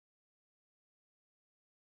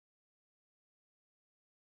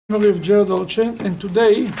Of Jared Olchen, and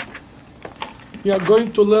today we are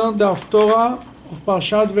going to learn the Haftorah of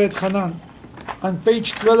Parshat V'Etchanan on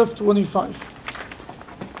page 1225.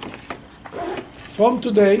 From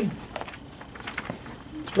today,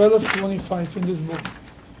 1225 in this book.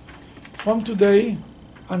 From today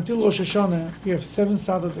until Rosh Hashanah, we have 7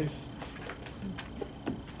 Saturdays,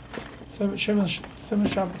 seven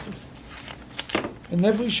Shabbos, and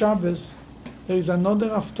every Shabbos there is another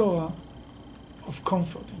Haftorah of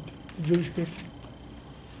comforting the Jewish people.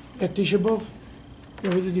 At Tisha B'Av, we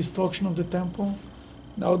have the destruction of the temple.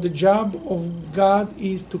 Now the job of God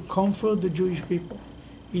is to comfort the Jewish people.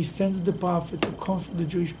 He sends the prophet to comfort the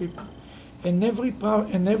Jewish people. And every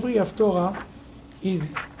Haftorah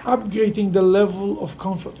is upgrading the level of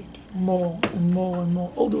comforting, more and more and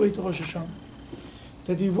more, all the way to Rosh Hashanah.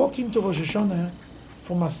 That we walk into Rosh Hashanah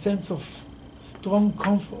from a sense of strong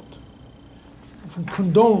comfort, from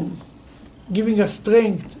condolence, giving us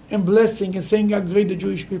strength and blessing and saying how great the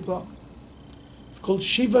Jewish people are. It's called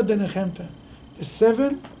Shiva de Nechemta, the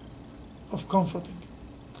 7 of comforting.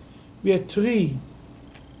 We had 3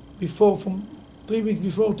 before, from 3 weeks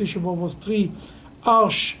before Tisha B'Av was 3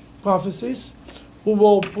 harsh prophecies who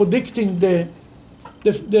were predicting the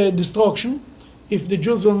destruction if the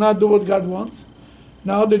Jews will not do what God wants.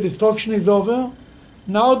 Now the destruction is over.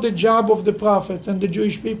 Now the job of the prophets and the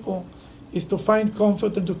Jewish people is to find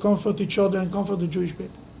comfort and to comfort each other and comfort the Jewish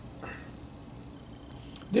people.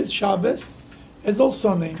 This Shabbos has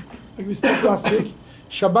also a name. Like we spoke last week,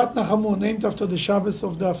 Shabbat Nachamu, named after the Shabbos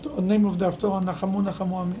of the name of the Haftorah, Nachamu,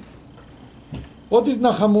 Nachamu Ami. What does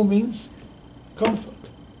Nachamu means? Comfort.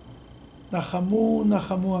 Nachamu,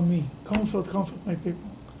 Nachamu Ami. Comfort, comfort my people.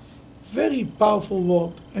 Very powerful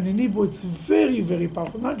word. And in Hebrew it's very, very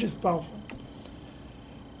powerful. Not just powerful.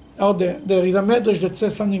 Now there is a medrash that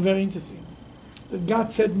says something very interesting. That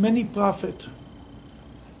God sent many prophets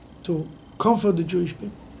to comfort the Jewish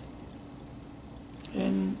people.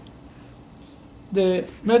 And the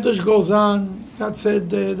medrash goes on, God said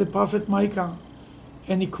the prophet Micah,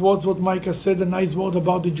 and he quotes what Micah said, a nice word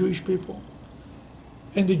about the Jewish people.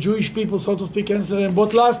 And the Jewish people, so to speak, answer him,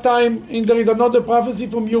 but last time there is another prophecy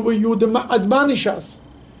from you where you admonish us.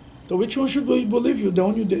 So which one should we believe you? The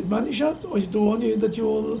one you admonish us, or the one that you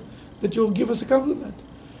will give us a compliment?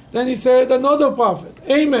 Then he said another prophet,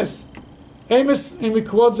 Amos. Amos, and we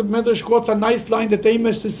quotes, the Medrash quotes a nice line that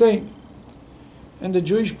Amos is saying. And the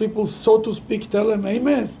Jewish people, so to speak, tell him,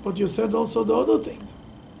 Amos, but you said also the other thing.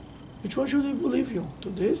 Which one should we believe you? To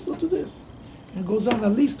this or to this? And goes on a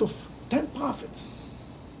list of 10 prophets.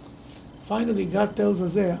 Finally, God tells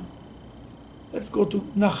Isaiah, let's go to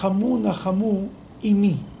Nachamu, Nachamu,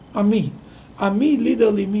 Imi. Ami. Ami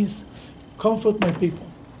literally means comfort my people.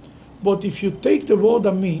 But if you take the word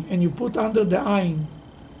Ami and you put under the ayin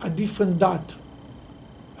a different dot,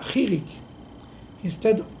 a chirik,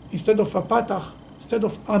 instead of a patach, instead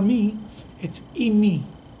of Ami, it's Imi.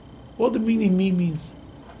 What the meaning Imi means?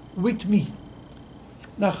 With me.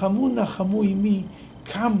 Nachamu, Nachamu, Imi.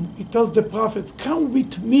 Come, it tells the prophets, come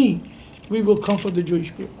with me, we will comfort the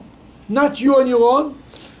Jewish people. Not you on your own.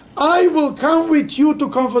 I will come with you to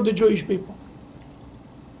comfort the Jewish people.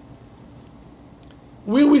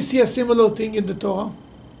 Will we see a similar thing in the Torah?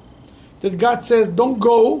 That God says, don't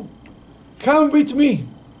go, come with me.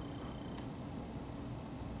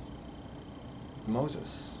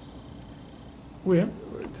 Moses. Where?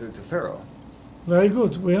 To Pharaoh. Very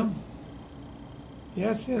good. Where?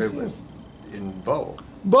 Yes. In Bo.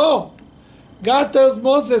 Bo. God tells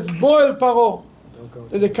Moses, Bo el Paro.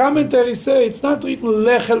 The commentary say it's not written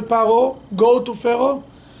Lech el Paro, go to Pharaoh.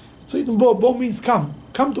 It's written Bo. Bo means come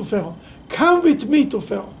to Pharaoh. Come with me to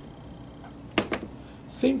Pharaoh.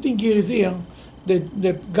 Same thing here is here.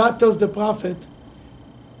 God tells the prophet,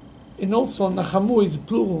 and also Nachamu is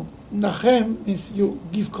plural. Nachem means you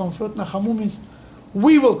give comfort. Nachamu means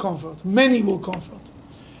we will comfort. Many will comfort.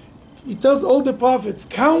 He tells all the prophets,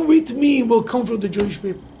 come with me, we'll comfort the Jewish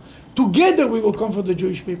people. Together we will comfort the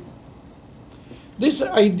Jewish people. This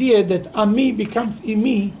idea that Ami becomes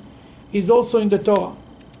Imi is also in the Torah.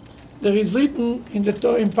 There is written in the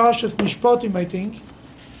Torah, in Parshas Mishpatim, I think,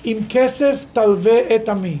 Im kesef talve et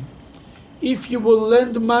Ami. If you will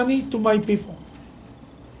lend money to my people.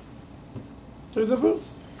 There is a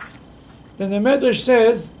verse. Then the Medrash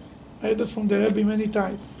says, I heard it from the Rebbe many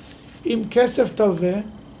times, Im kesef talve,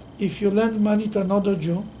 if you lend money to another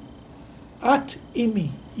Jew, at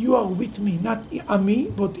Imi, you are with me, not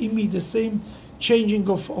Ami, but Imi, the same changing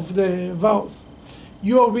of the vowels.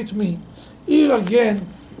 You are with me. Here again,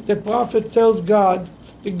 the prophet tells God,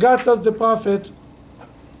 God tells the prophet,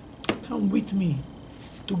 come with me.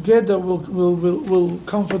 Together we'll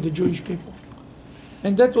comfort the Jewish people.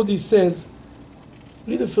 And that's what he says.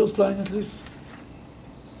 Read the first line at least.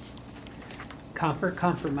 Comfort,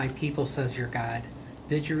 comfort my people, says your God.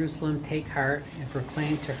 Bid Jerusalem take heart and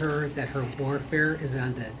proclaim to her that her warfare is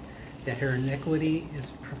ended, that her iniquity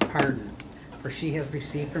is pardoned, for she has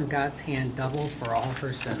received from God's hand double for all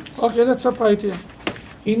her sins. Okay, let's stop right here.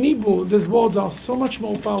 In Hebrew, these words are so much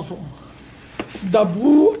more powerful.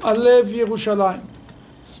 Dabru alev Yerushalayim.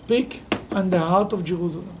 Speak on the heart of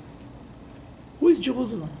Jerusalem. Who is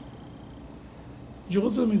Jerusalem?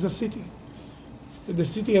 Jerusalem is a city. The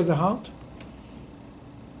city has a heart.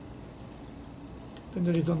 Then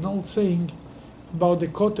there is an old saying about the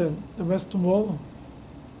Kotel, the Western Wall.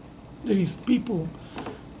 There is people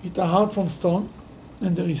with a heart from stone,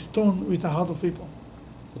 and there is stone with a heart of people.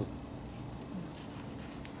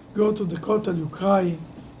 Go to the Kotel, you cry,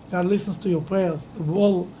 God listens to your prayers. The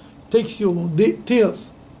wall takes your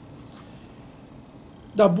tears.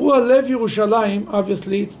 Dabru alev Yerushalayim,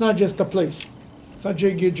 obviously, it's not just a place. It's not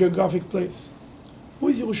a geographic place. Who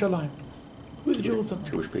is Yerushalayim? Who is Jerusalem?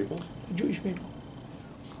 Jewish people? The Jewish people.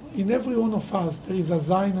 In every one of us, there is a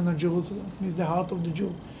Zion and a Jerusalem. It means the heart of the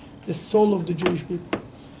Jew, the soul of the Jewish people.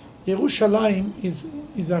 Yerushalayim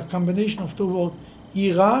is a combination of two words.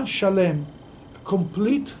 Yira Shalem, a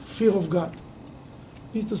complete fear of God.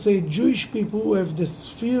 It means to say Jewish people who have the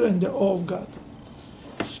fear and the awe of God.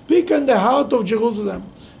 Speak on the heart of Jerusalem.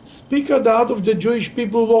 Speak on the heart of the Jewish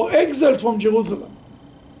people who were exiled from Jerusalem.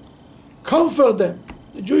 Comfort them.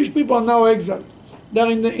 The Jewish people are now exiled. They're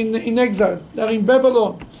in exile. They're in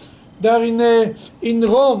Babylon. They're in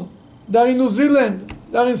Rome. They're in New Zealand.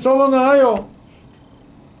 They're in Solomon, Ohio.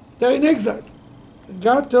 They're in exile.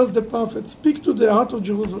 God tells the prophet, speak to the heart of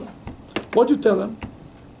Jerusalem. What do you tell them?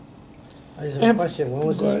 I just have a question. When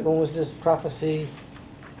was this prophecy?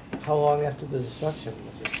 How long after the destruction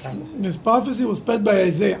was this prophecy? This prophecy was spread by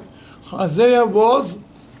Isaiah. Isaiah was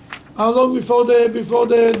how long before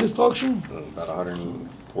the destruction? About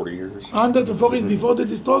 140 years. 140 years before the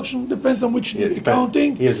destruction. Depends on which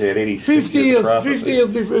counting. He has had 86 50 years. of 50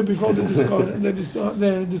 years before the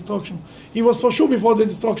destruction. He was for sure before the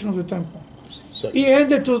destruction of the temple. He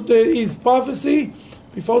ended his prophecy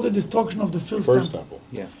before the destruction of the first temple.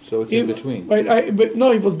 Yeah, so it's in between. But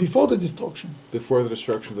no, it was before the destruction. Before the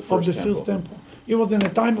destruction of the first temple. It was in the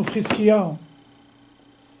time of Chizkiyahu.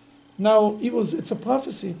 Now, it's a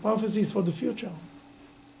prophecy. Prophecy is for the future.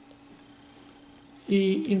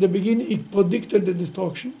 In the beginning, he predicted the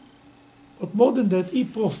destruction. But more than that, he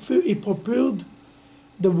prepared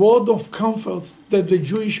the word of comfort that the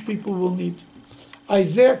Jewish people will need.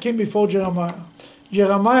 Isaiah came before Jeremiah.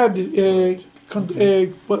 Jeremiah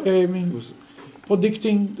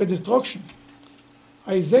predicting the destruction.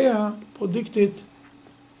 Isaiah predicted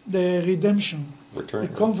the redemption, Return.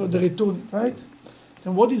 the comfort, the return, right?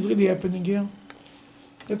 And what is really happening here?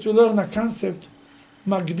 That we learn a concept,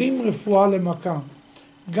 Magdim Refuah Lemaka.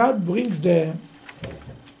 God brings the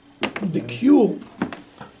cure.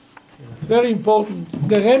 It's very important.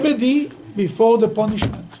 The remedy before the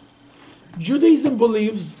punishment. Judaism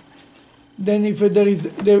believes then if there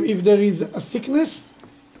is a sickness,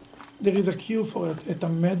 there is a cure for it. It's a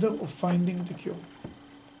matter of finding the cure.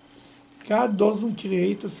 God doesn't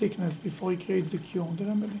create a sickness before he creates the cure, the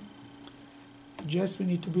remedy. Just we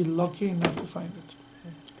need to be lucky enough to find it.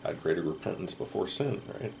 God created repentance before sin,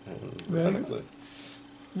 right? And Very repentantly.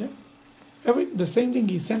 Yeah. The same thing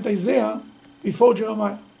he sent Isaiah before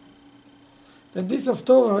Jeremiah. Then this of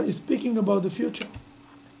Torah is speaking about the future,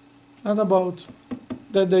 not about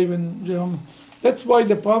that David Jeremiah. That's why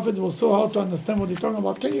the prophet was so hard to understand what he's talking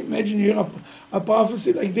about. Can you imagine you hear a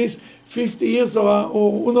prophecy like this 50 years or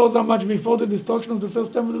who knows how much before the destruction of the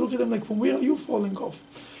first temple? Look at them like, from where are you falling off?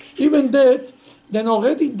 Even that, then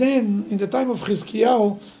in the time of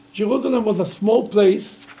Chizkiyahu, Jerusalem was a small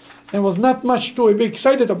place and was not much to be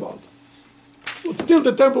excited about. But still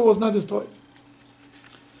the temple was not destroyed.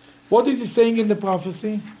 What is he saying in the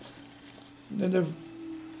prophecy? That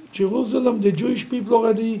Jerusalem, the Jewish people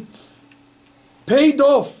already paid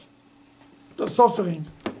off the suffering,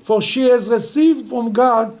 for she has received from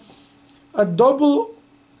God a double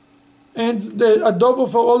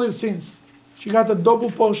for all her sins. She got a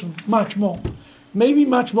double portion, much more. Maybe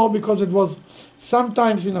much more because it was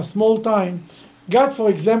sometimes in a small time. God, for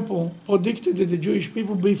example, predicted that the Jewish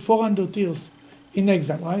people will be 400 years in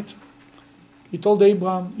exile, right? He told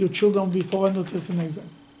Abraham, your children will be 400 years in exile.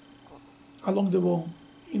 How long they were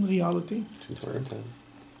in reality? 210.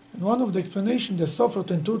 And one of the explanations, they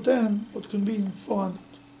suffered in 210, what can be in 400.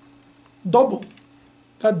 Double.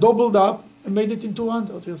 God doubled up and made it in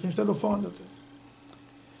 200 years instead of 400 years.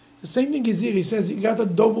 The same thing is here. He says you got a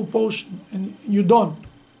double portion and you're done.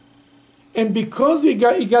 And because he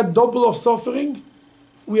got double of suffering,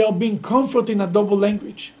 we are being comforted in a double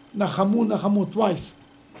language. Nachamu, nachamu, twice.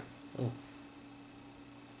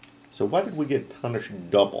 So why did we get punished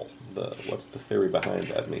double? What's the theory behind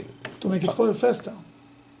that? I mean, To make it for faster.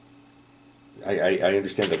 I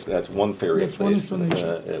understand that's one theory. That's one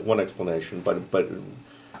explanation. One explanation, but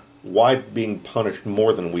why being punished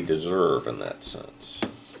more than we deserve in that sense?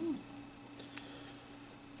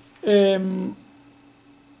 Who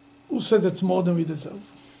says it's more than we deserve?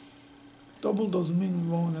 Double doesn't mean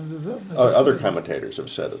more than we deserve. Other commentators have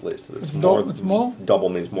said at least that It's more? Double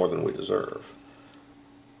means more than we deserve.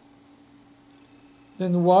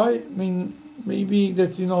 Then why? I mean, maybe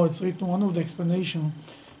that, it's written one of the explanation.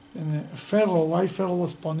 And Pharaoh, why Pharaoh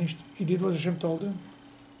was punished? He did what Hashem told him,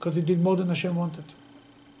 because he did more than Hashem wanted.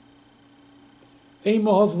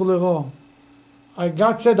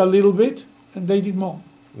 God said a little bit, and they did more.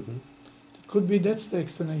 Mm-hmm. It could be that's the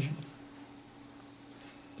explanation.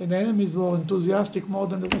 The enemies were enthusiastic more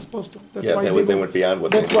than they were supposed to. That's why they went beyond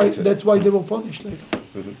what they wanted. That's why they were punished later.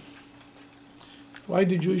 Mm-hmm. Why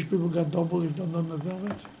the Jewish people got double if they don't deserve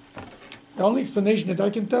it? The only explanation that I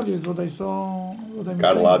can tell you is what I saw.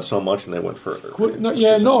 God allowed so much, and they went further. But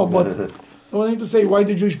I wanted to say why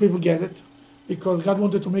the Jewish people get it, because God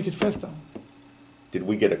wanted to make it faster. Did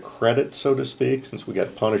we get a credit, so to speak, since we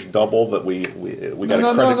got punished double? That we got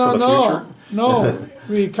a credit for the future? No,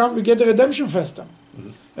 we get the redemption faster.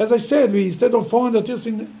 Mm-hmm. As I said, instead of 400 years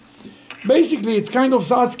basically it's kind of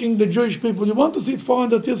asking the Jewish people, you want to sit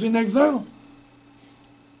 400 years in exile?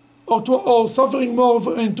 Or suffering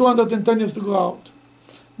more in 210 years to go out?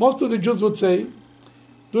 Most of the Jews would say,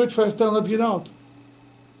 do it faster and let's get out.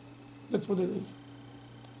 That's what it is.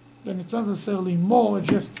 Then it's not necessarily more,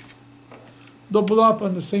 just double up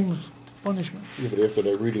on the same punishment. Yeah, but after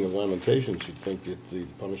that reading of Lamentations, you'd think that the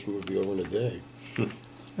punishment would be over in a day.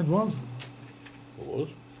 It was. It was?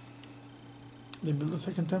 They built the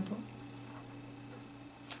second temple.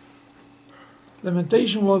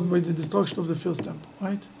 Lamentation was by the destruction of the first temple,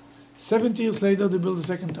 right? 70 years later, they built the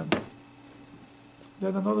second temple. They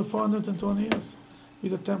had another 420 years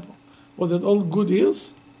with the temple. Was it all good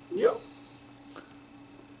years? Yeah.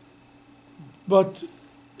 But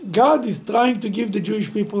God is trying to give the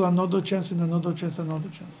Jewish people another chance and another chance and another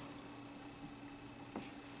chance.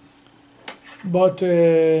 But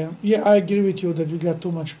I agree with you that we got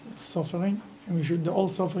too much suffering, and all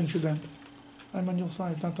suffering should end. I'm on your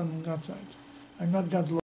side, not on God's side. I'm not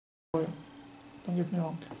God's lawyer. Don't get me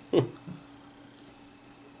wrong.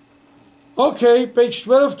 Okay, page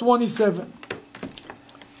 1227.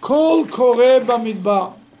 Kol Koreh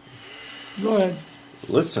Bamidbar. Go ahead.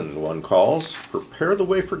 Listen, one calls, prepare the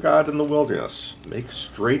way for God in the wilderness. Make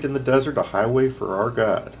straight in the desert a highway for our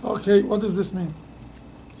God. Okay, what does this mean?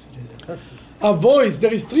 A voice.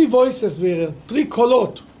 There is three voices here, three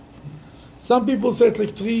kolot. Some people say it's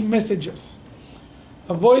like three messages.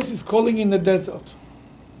 A voice is calling in the desert.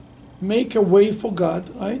 Make a way for God,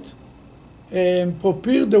 right? And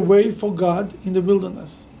prepare the way for God in the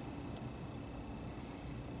wilderness.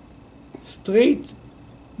 Straight,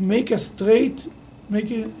 make straight in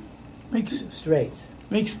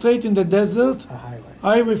the desert. A highway.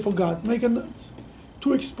 Highway for God.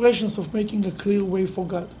 Two expressions of making a clear way for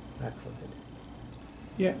God. Not crooked.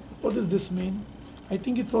 Yeah. What does this mean? I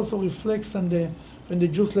think it also reflects on when the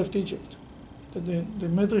Jews left Egypt. The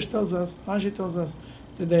Medrash tells us, Rashi tells us,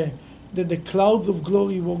 that the clouds of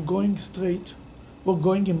glory were going straight in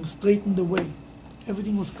the way.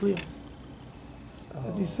 Everything was clear.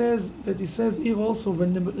 That he says here also,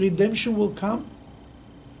 when the redemption will come,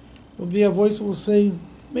 there will be a voice who will say,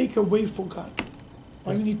 make a way for God.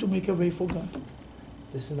 Why we need to make a way for God?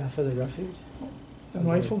 This is not for the refuge? And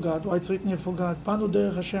why for God? Why it's written here for God? Panu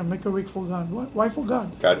derech Hashem, make a way for God. Why for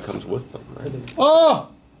God? God comes with them, right? Oh!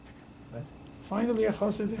 Finally a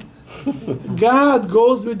Hasidim. God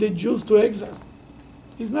goes with the Jews to exile.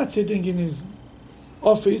 He's not sitting in his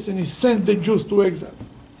office and he sends the Jews to exile.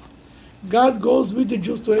 God goes with the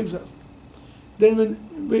Jews to exile. Then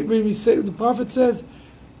when we say, the prophet says,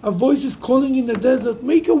 a voice is calling in the desert,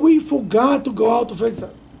 make a way for God to go out of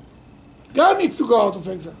exile. God needs to go out of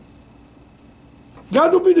exile.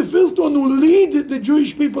 God will be the first one who lead the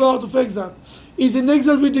Jewish people out of exile. He's in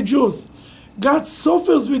exile with the Jews. God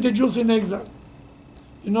suffers with the Jews in exile.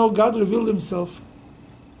 God revealed himself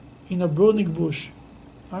in a burning bush,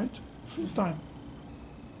 right? First time.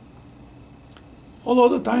 All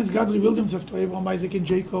other times God revealed himself to Abraham, Isaac, and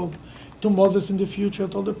Jacob, to Moses in the future,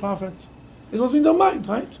 to all the prophets. It was in their mind,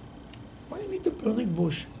 right? Why do you need the burning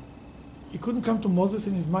bush? He couldn't come to Moses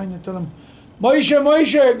in his mind and tell him,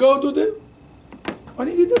 Moshe, go do the... Why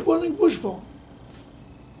do you need the burning bush for?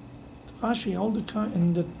 Ashi, all the kind,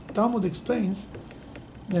 and the Talmud explains.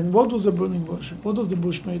 Then what was the burning bush? What was the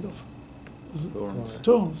bush made of? Thorns.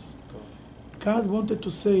 Thorns. God wanted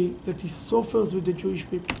to say that He suffers with the Jewish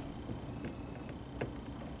people.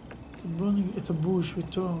 It's a bush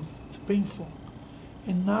with thorns. It's painful.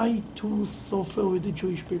 And I too suffer with the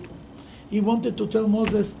Jewish people. He wanted to tell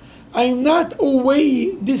Moses, I am not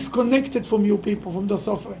away disconnected from you people, from the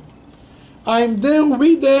suffering. I am there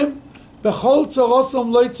with them. Bechol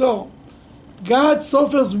tzorosom lo tzor. God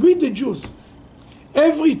suffers with the Jews.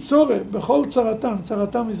 Every tzore, bechol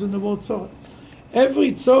tzaratam is in the word tzore.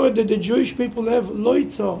 Every tzore that the Jewish people have, lo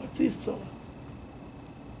tzor, it's his tzore.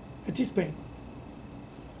 It's his pain.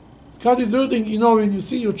 God is hurting, when you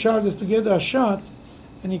see your child is to get a shot,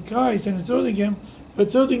 and he cries and it's hurting him,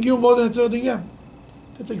 it's hurting you more than it's hurting him.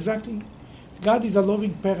 That's exactly. God is a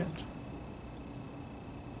loving parent.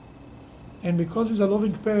 And because He's a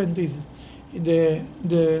loving parent, the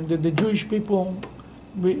Jewish people,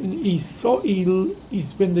 when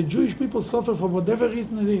the Jewish people suffer for whatever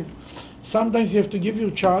reason it is, sometimes you have to give your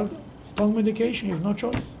child strong medication, you have no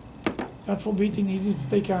choice. God forbid he needs to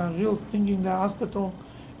take a real thing in the hospital,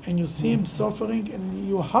 and you see him suffering and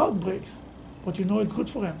your heart breaks, but you know it's good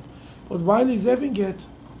for him. But while he's having it,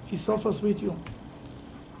 he suffers with you.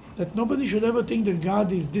 That nobody should ever think that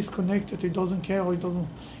God is disconnected, He doesn't care, or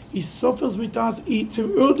He suffers with us, it's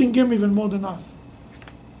hurting Him even more than us.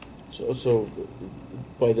 So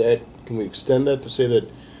by that, can we extend that to say that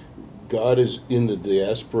God is in the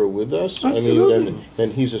diaspora with us? Absolutely. I mean,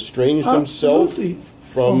 and He's estranged Absolutely.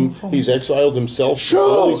 Himself from He's exiled Himself for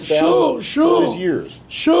all these years.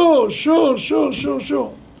 Sure.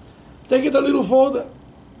 Take it a little further.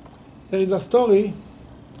 There is a story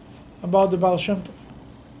about the Baal Shem Tov.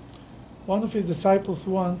 One of his disciples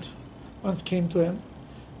once came to him,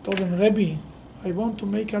 told him, Rebbe, I want to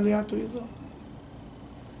make Aliyah to Israel.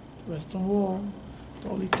 The Western Wall, the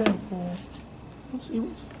Holy Temple.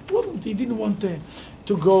 He didn't want to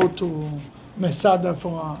go to Masada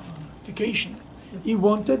for a vacation. He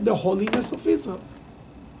wanted the holiness of Israel.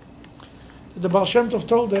 The Baal Shem Tov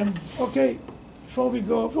told them, okay, before we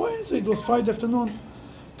go, it was Friday afternoon,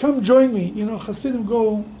 come join me. Hasidim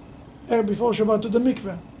go before Shabbat to the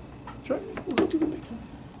mikveh. Join me, we'll go to the mikveh.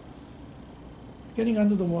 Getting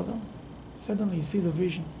under the water, suddenly he sees a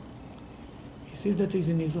vision. He sees that he's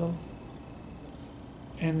in Israel,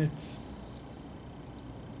 and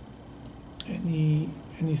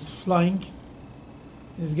he's flying,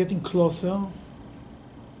 and he's getting closer,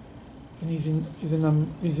 and he's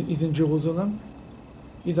in Jerusalem.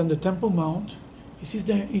 He's on the Temple Mount. He sees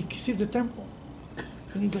the temple,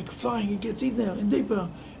 and he's like flying. He gets in there and deeper,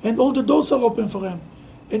 and all the doors are open for him,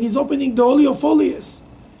 and he's opening the Holy of Holies,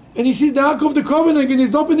 and he sees the Ark of the Covenant, and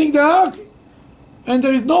he's opening the Ark, and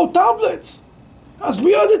there is no tablets, as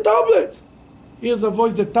we are the tablets. Here's a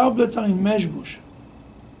voice: the tablets are in Meshbush.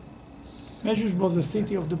 Meshbush was the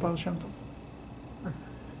city of the Baal Shem Tov.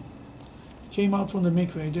 Came out from the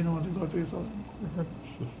mikveh. He didn't want to go to Israel.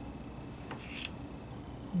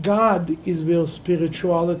 God is where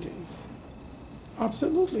spirituality is.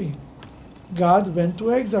 Absolutely. God went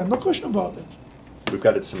to exile. No question about it. We've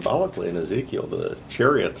got it symbolically in Ezekiel. The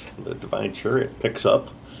chariot, the divine chariot, picks up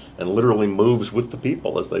and literally moves with the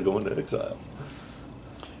people as they go into exile.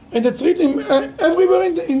 And it's written everywhere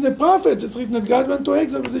in the prophets. It's written that God went to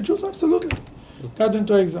exile with the Jews. Absolutely. God went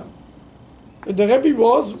to exile. And the Rebbe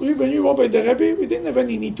was, when we were by the Rebbe, we didn't have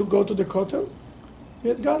any need to go to the Kotel.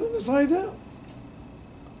 We had God in His right there.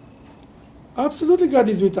 Absolutely, God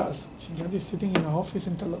is with us. God is sitting in an office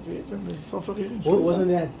in Tel Aviv and we're suffering. Wasn't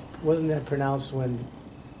that pronounced when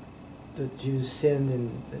the Jews sinned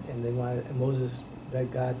and they wanted, and Moses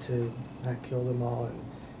begged God to not kill them all, and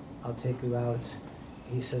I'll take you out.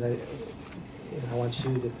 He said, I want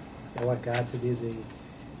God to do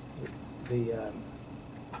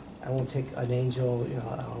I won't take an angel,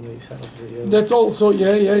 I'll only settle for you. That's also,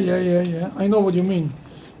 yeah. I know what you mean.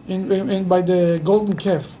 In by the golden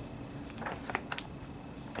calf.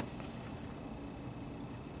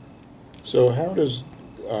 So how does,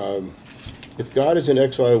 if God is in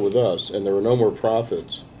exile with us and there are no more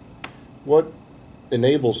prophets, what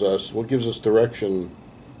enables us, what gives us direction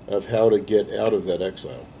of how to get out of that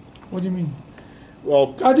exile? What do you mean?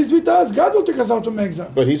 Well, God is with us. God will take us out from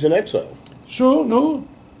exile. But He's in exile. Sure, no.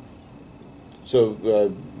 So,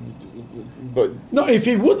 but... No, if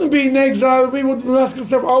He wouldn't be in exile, we would ask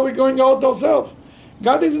ourselves, are we going out ourselves?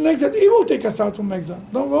 God is in exile. He will take us out from exile.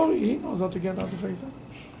 Don't worry. He knows how to get out of exile.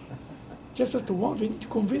 Just as to want. We need to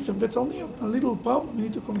convince Him. That's only a little problem. We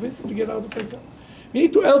need to convince Him to get out of exile. We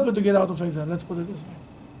need to help Him to get out of exile. Let's put it this way.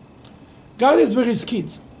 God is with His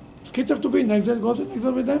kids. If kids have to be in exile, God is in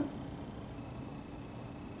exile with them.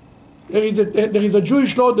 There is a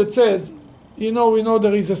Jewish law that says, we know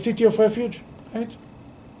there is a city of refuge, right?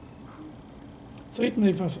 It's written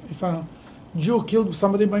if a Jew killed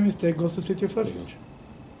somebody by mistake, goes to city of refuge.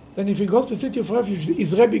 Then if he goes to city of refuge,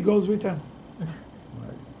 his Rebbe goes with him.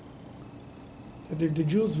 That if the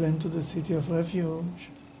Jews went to the city of refuge,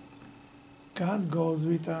 God goes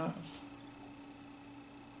with us.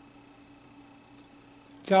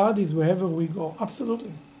 God is wherever we go.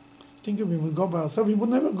 Absolutely. Think if we would go by ourselves, we would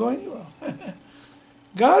never go anywhere.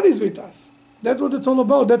 God is with us. That's what it's all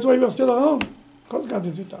about. That's why we are still around. Because God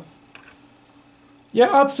is with us. Yeah,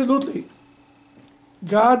 absolutely.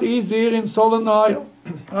 God is here in Solon Isle.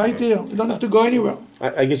 Right here. You don't have to go anywhere.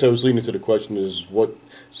 I guess I was leading to the question is what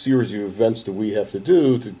series of events do we have to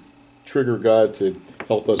do to trigger God to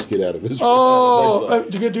help us get out of Israel? Oh,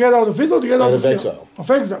 to get out of Israel, to get out of exile. Of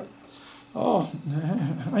exile. Oh,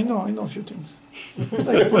 I know a few things.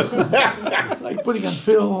 Like putting on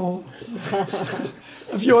film,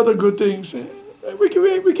 a few other good things. We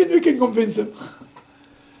can convince them.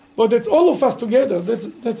 But it's all of us together.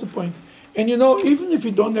 That's the point. And even if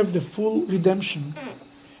we don't have the full redemption,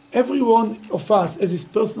 every one of us has his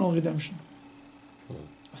personal redemption.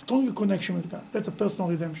 A stronger connection with God. That's a personal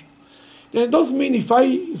redemption. Then it doesn't mean if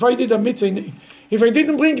I did a mitzvah, if I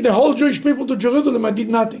didn't bring the whole Jewish people to Jerusalem, I did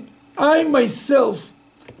nothing. I myself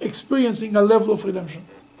experiencing a level of redemption.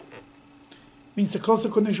 Means a closer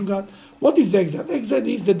connection with God. What is exile? Exile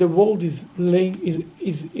is that the world is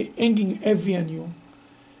hanging heavy on you.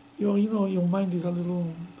 Your mind is a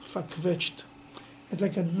little verquetscht. It's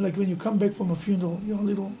like when you come back from a funeral, you're a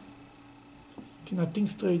little, you cannot think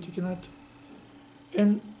straight, you cannot.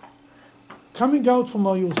 And coming out from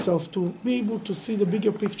yourself to be able to see the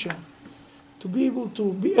bigger picture, to be able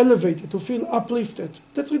to be elevated, to feel uplifted,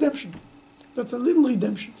 that's redemption. That's a little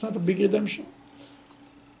redemption. It's not a big redemption.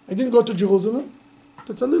 I didn't go to Jerusalem.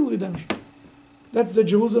 That's a little redemption. That's the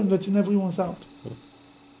Jerusalem that's in everyone's heart.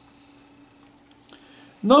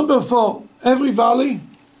 Number 4, every valley.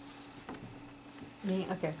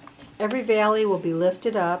 Okay. Every valley will be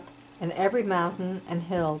lifted up, and every mountain and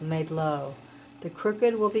hill made low. The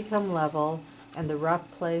crooked will become level, and the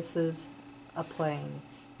rough places a plain.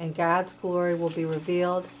 And God's glory will be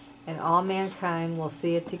revealed, and all mankind will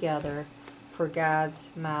see it together, for God's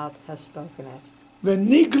mouth has spoken it.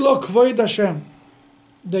 V'niglo kvoid Hashem.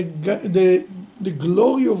 The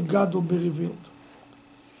glory of God will be revealed.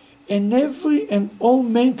 And all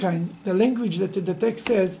mankind, the language that the text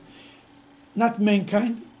says, not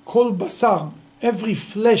mankind, kol basar, every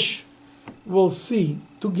flesh will see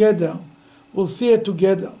it together,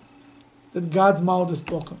 that God's mouth has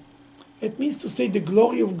spoken. It means to say the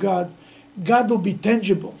glory of God will be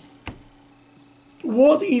tangible.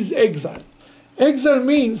 What is exile? Exile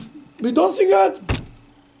means we don't see God.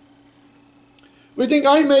 We think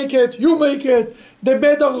I make it, you make it, the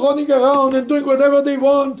bad are running around and doing whatever they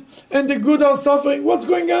want, and the good are suffering. What's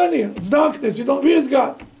going on here? It's darkness. Where is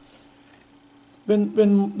God? When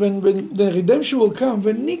the redemption will come,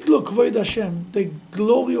 when Niklo Kvoid Hashem, the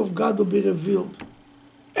glory of God will be revealed.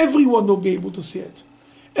 Everyone will be able to see it.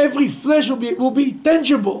 Every flesh will be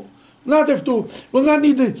tangible. We'll not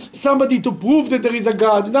need somebody to prove that there is a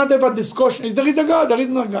God. We'll not have a discussion. Is there is a God? There is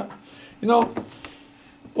no God.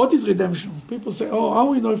 What is redemption? People say, how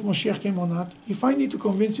we know if Mashiach came or not? If I need to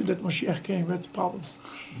convince you that Mashiach came, that's problems.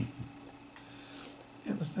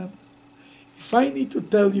 You understand? If I need to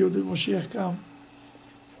tell you that Mashiach came,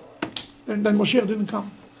 then Mashiach didn't come.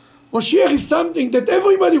 Mashiach is something that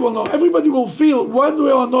everybody will know. Everybody will feel one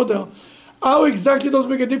way or another. How exactly does it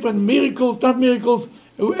make a difference? Miracles, not miracles.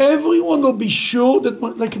 Everyone will be sure that,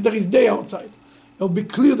 like there is day outside, it will be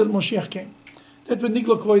clear that Mashiach came. That when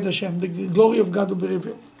Niklo Kvoid Hashem, the glory of God will be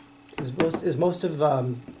revealed. Is most of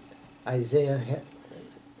Isaiah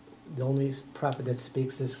the only prophet that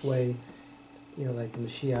speaks this way? Like the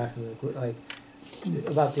Mashiach,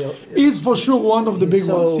 about the. He's for sure one of the big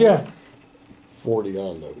ones. Yeah. 40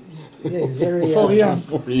 on though. Yeah, he's very. 40 on.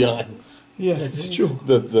 40 on. Yes, it's true.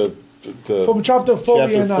 The From chapter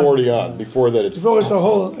 40 chapter 40 on. Before that, it's a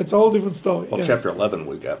whole different story. Well, yes. chapter 11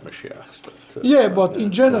 we got Mashiach stuff too. Yeah, but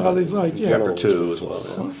in general, it's right. Yeah. Chapter 2 as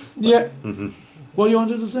well. Yeah. What you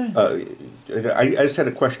wanted to say? I just had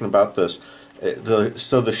a question about this.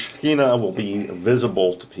 So the Shekhinah will be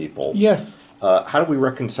visible to people. Yes. How do we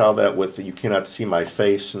reconcile that with you cannot see my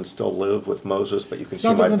face and still live with Moses, but you can It's see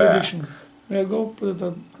not my a back? contradiction. Yeah, go put it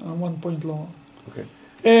on 1 point lower. Okay.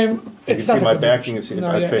 It's You can not see a my back, you contradiction. can see No,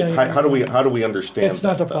 my yeah, face. yeah, yeah, How do we understand It's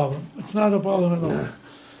not that, a problem. It's not a problem at all.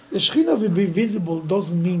 The Shekhinah will be visible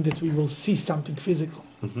doesn't mean that we will see something physical.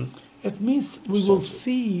 Mm-hmm. It means we will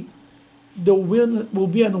see will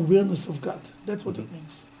be an awareness of God. That's what it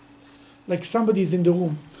means. like somebody is in the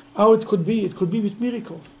room. How it could be with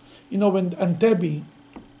miracles. You know, when Entebbe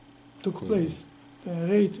took place, the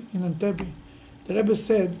raid in Entebbe, the Rebbe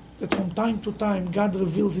said that from time to time God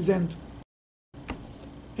reveals his end.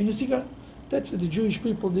 And you see, God, that's the Jewish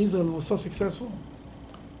people, the Israel was so successful.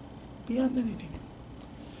 It's beyond anything.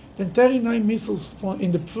 Then 39 missiles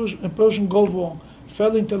in the Persian Gulf War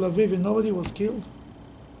fell in Tel Aviv and nobody was killed.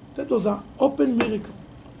 That was an open miracle.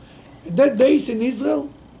 In that days in Israel,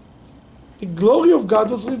 the glory of God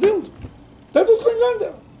was revealed. That was going on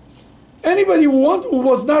there. Anybody who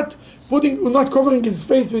was not covering his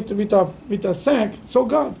face with a sack, saw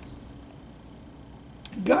God.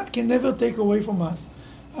 God can never take away from us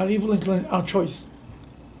our evil inclination, our choice.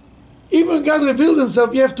 Even when God reveals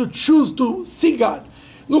himself, you have to choose to see God.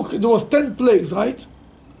 Look, there was 10 plagues, right?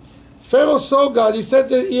 Pharaoh saw God. He said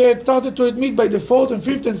that he had started to admit by the 4th and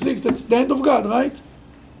 5th and 6th that's the end of God, right?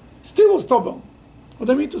 Still was stubborn. What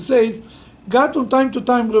I mean to say is, God from time to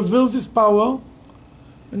time reveals his power,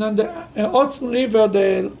 and on the Hudson River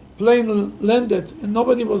the plane landed and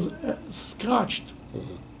nobody was scratched.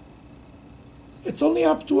 Mm-hmm. It's only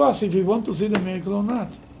up to us if we want to see the miracle or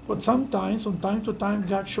not. But sometimes, from time to time,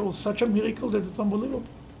 God shows such a miracle that it's unbelievable.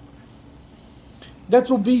 That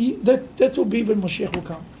will be when Mashiach will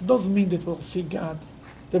come. It doesn't mean that we'll see God.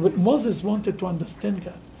 Moses wanted to understand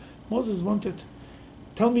God. Moses wanted,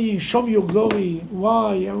 tell me, show me your glory.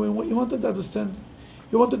 Why? He wanted to understand.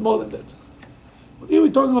 He wanted more than that. But here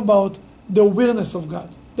we're talking about the awareness of God.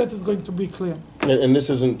 That is going to be clear. And this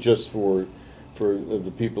isn't just for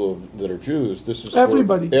the people that are Jews. This is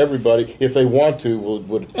everybody. For everybody. If they want to,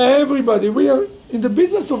 would everybody. We are in the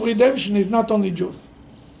business of redemption. Is not only Jews.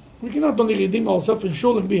 We cannot only redeem ourselves and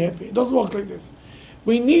shul and be happy. It doesn't work like this.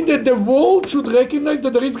 We need that the world should recognize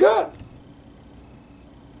that there is God.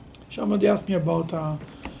 Somebody asked me about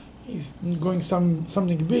he's going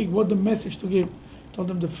something big. What the message to give? I told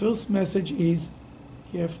them the first message is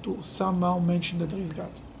you have to somehow mention that there is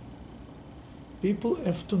God. People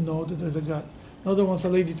have to know that there is a God. Another once a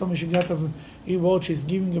lady told me she got a reward, she's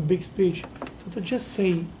giving a big speech. So to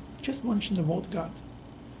just mention the word God.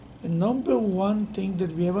 The number one thing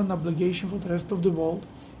that we have an obligation for the rest of the world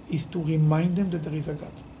is to remind them that there is a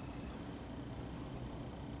God.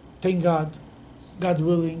 Thank God, God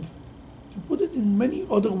willing. You put it in many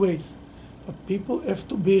other ways. But people have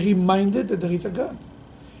to be reminded that there is a God.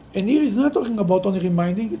 And here is not talking about only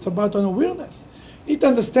reminding, it's about an awareness. You need to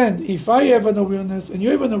understand, if I have an awareness and you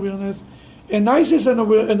have an awareness, and ISIS an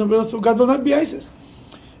awareness of God will not be ISIS.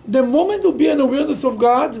 The moment there will be an awareness of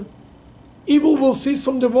God, evil will cease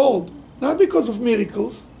from the world. Not because of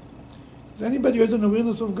miracles. Because anybody who has an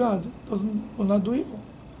awareness of God will not do evil.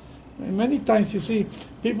 And many times you see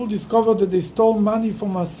people discover that they stole money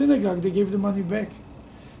from a synagogue, they gave the money back.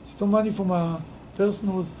 They stole money from a person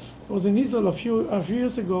who was in Israel a few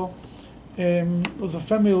years ago. Was a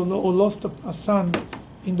family who lost a son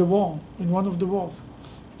in the war, in one of the wars.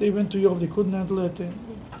 They went to Europe, they couldn't handle it, and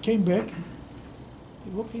came back.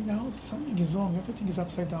 They walk in the house, something is wrong, everything is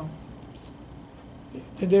upside down.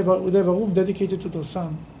 And they have a room dedicated to their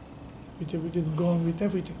son, with his gun, with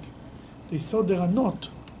everything. They saw there are not.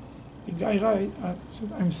 The guy said,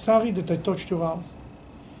 I'm sorry that I touched your house.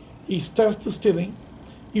 He starts to stealing.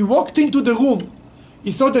 He walked into the room. He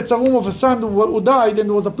saw that's a room of a son who died, and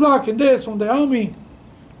there was a plaque and this from the army.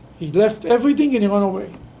 He left everything and he ran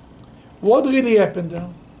away. What really happened there?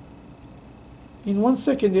 In 1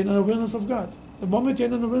 second, he had an awareness of God. The moment he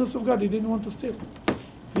had an awareness of God, he didn't want to steal.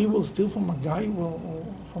 He will steal from a guy or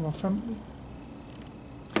from a family.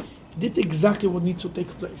 That's exactly what needs to take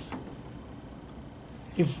place.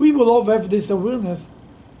 If we will all have this awareness,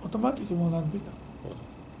 automatically will not be there.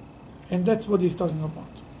 And that's what he's talking about.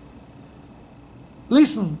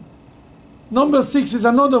 Listen. Number 6 is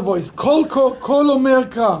another voice. Kol omer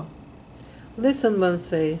ka. Listen, one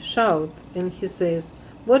say, shout. And he says,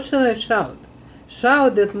 what shall I shout?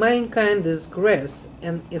 Shout that mankind is grass,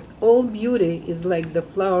 and its all beauty is like the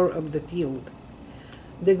flower of the field.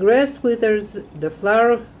 The grass withers, the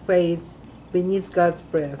flower fades beneath God's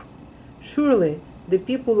breath. Surely the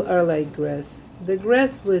people are like grass. The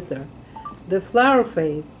grass withers, the flower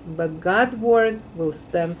fades, but God's word will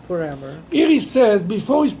stand forever. Here he says,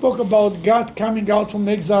 before he spoke about God coming out from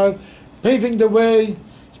exile, paving the way, he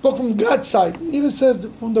spoke from God's side. Here he says,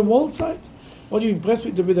 from the world side, what are you impressed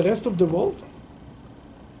with the rest of the world?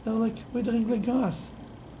 They're like withering like grass.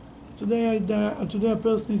 Today a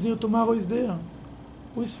person is here, tomorrow is there.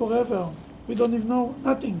 Who is forever? We don't even know,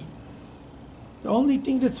 nothing. The only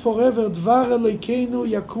thing that's forever, Dvar Elokeinu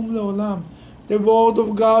Yakum Leolam. The word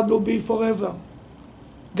of God will be forever.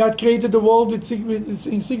 God created the world in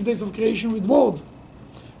 6 days of creation with words.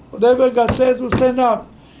 Whatever God says will stand up.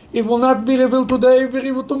 It will not be revealed today, it will be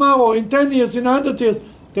revealed tomorrow, in 10 years, in 100 years.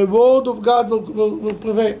 The word of God will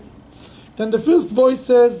prevail. Then the first voice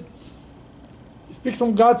says, he speaks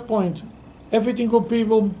from God's point. Everything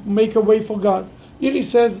will make a way for God. Here he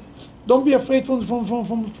says, don't be afraid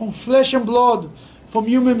from flesh and blood, from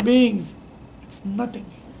human beings. It's nothing.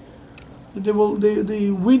 They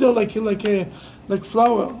wither like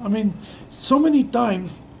flower. I mean, so many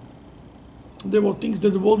times there were things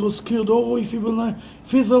that the world was scared. Oh, if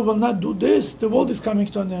Israel will not do this, the world is coming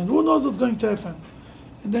to an end. Who knows what's going to happen?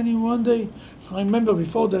 And then in one day, I remember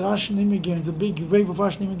before the Russian immigrants, a big wave of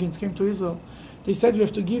Russian immigrants came to Israel, they said we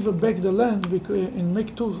have to give back the land and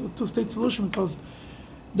make two-state solution because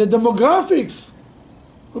the demographics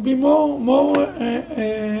will be more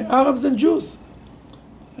Arabs than Jews.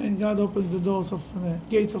 And God opens the doors of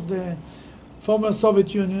gates of the former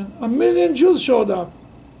Soviet Union. 1 million Jews showed up.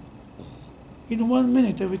 In 1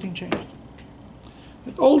 minute, everything changed.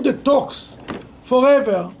 But all the talks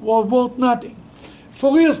forever were worth nothing.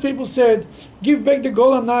 For years, people said, give back the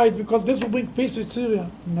Golan Heights because this will bring peace with Syria.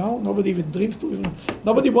 No, nobody even dreams to even,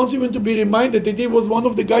 nobody wants even to be reminded that he was one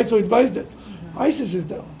of the guys who advised it. ISIS is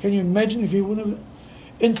there. Can you imagine if he would have?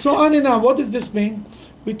 And so on and on. What does this mean?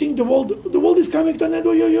 We think the world is coming to an end.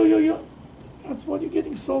 Oh, that's why you're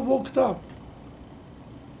getting so worked up.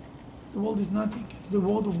 The world is nothing. It's the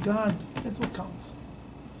word of God. That's what counts.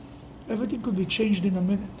 Everything could be changed in a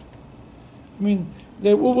minute. I mean,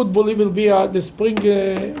 who would believe it'll be the spring,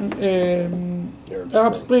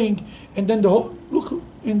 Arab Spring, and then look,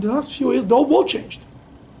 in the last few years, the whole world changed.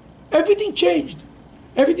 Everything changed.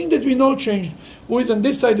 Everything that we know changed. Who is on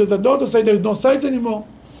this side, there's on the other side, there's no sides anymore.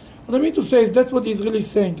 What I mean to say is that's what he's really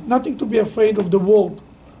saying. Nothing to be afraid of the world,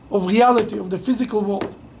 of reality, of the physical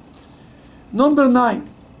world. Number 9.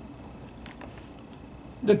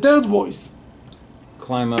 The third voice.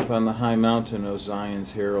 Climb up on the high mountain, O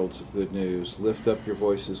Zion's heralds of good news. Lift up your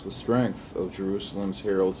voices with strength, O Jerusalem's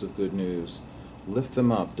heralds of good news. Lift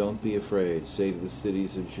them up, don't be afraid. Say to the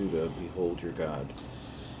cities of Judah, behold your God.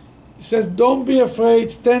 He says, don't be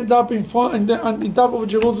afraid, stand up in front, on top of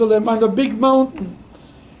Jerusalem, on the big mountain,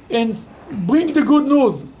 and bring the good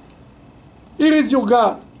news. Here is your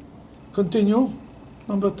God. Continue.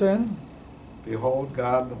 Number 10. Behold,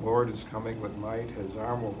 God, the Lord, is coming with might. His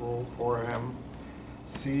arm will rule for him.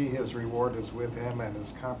 See, his reward is with him, and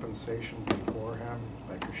his compensation before him.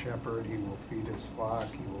 Like a shepherd, he will feed his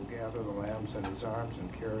flock. He will gather the lambs in his arms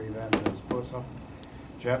and carry them in his bosom,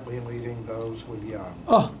 gently leading those with young.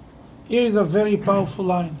 Oh, here is a very powerful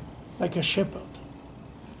line. Like a shepherd.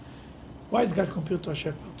 Why is God compared to a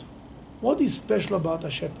shepherd? What is special about a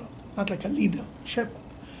shepherd? Not like a leader, shepherd.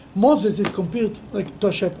 Moses is compared to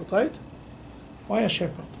a shepherd, right? Why a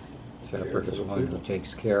shepherd? Shepherd is one who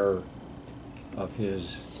takes care of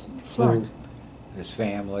his flock, group, his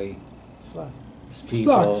family, his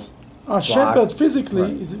people. Flocks. A shepherd physically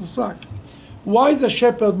right. is flocks. Why is a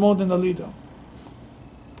shepherd more than a leader?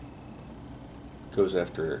 Goes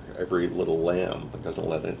after every little lamb, but doesn't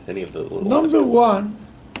let any of the little Number lambs go. one,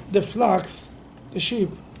 the flocks, the sheep,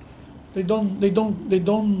 they don't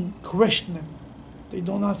question them. They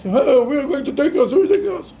don't ask him, "Hey, we are going to take us, who will take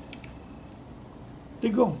us?" They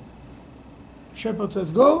go. Shepherd says,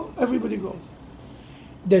 go, everybody goes.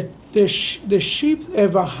 The sheep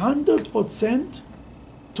have 100%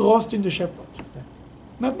 trust in the shepherd.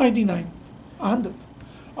 Not 99, 100.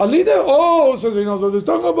 A leader, so he knows what he's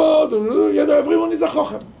talking about, everyone is a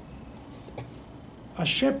chochem. A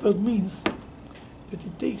shepherd means that he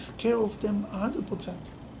takes care of them 100%.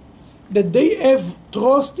 That they have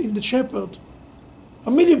trust in the shepherd,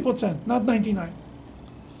 1,000,000%, not 99.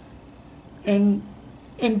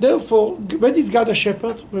 And therefore, when is God a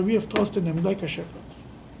shepherd? When we have trust in him like a shepherd.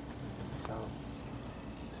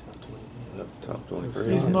 Top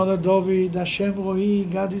 23. He's not a David, Hashem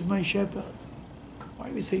Rohi, God is my shepherd.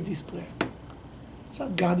 Why we say this prayer? It's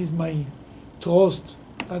not God is my trust,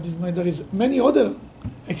 God is my, there is many other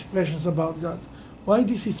expressions about God. Why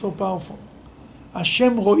this is so powerful?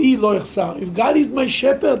 Hashem Ro'i lo yachsar. If God is my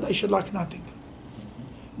shepherd, I should lack nothing.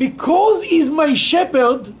 Because he's my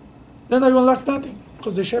shepherd, then I will lack nothing.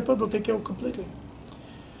 Because the shepherd will take care of completely.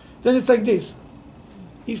 Then it's like this.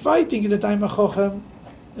 If I think that I'm a chochem,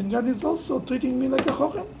 then God is also treating me like a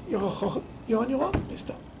chochem. You're a chochem. You're on your own,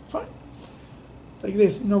 mister. Fine. It's like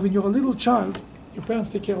this. When you're a little child, your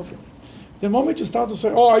parents take care of you. The moment you start to say,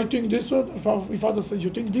 I think this one, if father says, you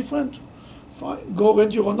think different, fine. Go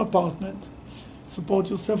rent your own apartment. Support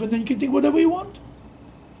yourself, and then you can think whatever you want.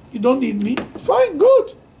 You don't need me. Fine,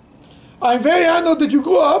 good. I'm very honored that you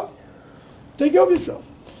grew up. Take care of yourself.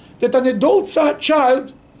 That an adult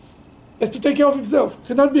child has to take care of himself.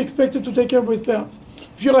 Cannot be expected to take care of his parents.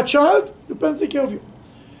 If you're a child, your parents take care of you.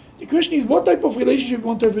 The question is, what type of relationship you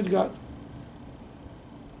want to have with God?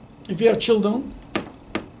 If we are children,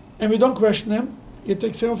 and we don't question them, He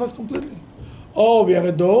takes care of us completely. Oh, we are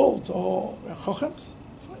adults, or we are chochems,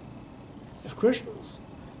 fine. You have questions,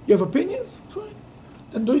 you have opinions, fine.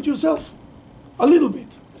 Then do it yourself, a little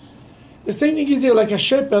bit. The same thing is here, like a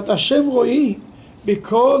shepherd, Hashem ro'i,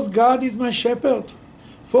 because God is my shepherd.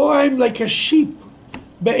 For I am like a sheep.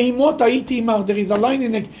 Be'imot ha'iti imar. There is a line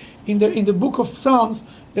in the book of Psalms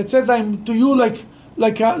that says, I'm to you like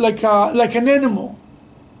an animal.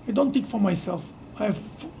 I don't think for myself. I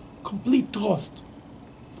have complete trust.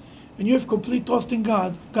 When you have complete trust in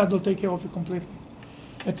God, God will take care of you completely.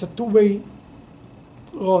 It's a two-way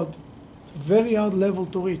road. It's a very hard level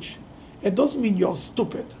to reach. It doesn't mean you're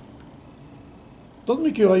stupid. It doesn't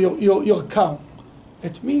mean you're calm.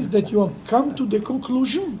 It means that you have come to the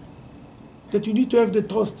conclusion that you need to have the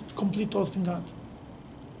trust, complete trust in God.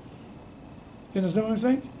 You understand what I'm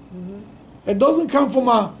saying? Mm-hmm. It doesn't come from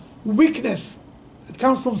a weakness. It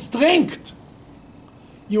comes from strength.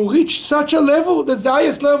 You reach such a level, that's the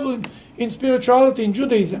highest level in spirituality, in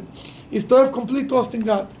Judaism, is to have complete trust in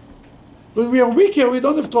God. When we are weaker, we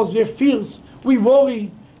don't have trust, we have fears, we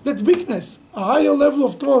worry. That's weakness. A higher level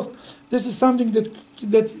of trust, this is something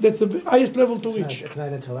that's the highest level to reach. It's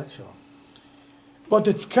not intellectual. But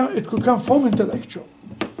it could come from intellectual.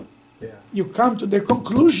 Yeah. You come to the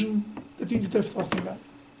conclusion that you need to have trust in God.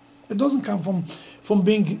 It doesn't come from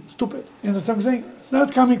being stupid. You understand what I'm saying? It's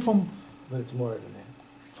not coming from... But it's more than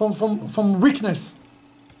that. From weakness.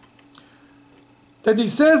 That he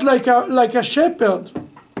says like a shepherd,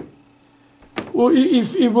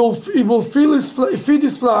 if he will feed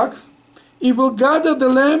his flocks, he will gather the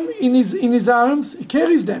lamb in his arms, he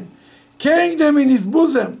carries them, carrying them in his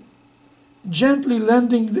bosom, gently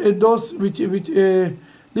leading those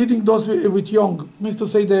with young. Means to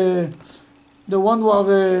say the one who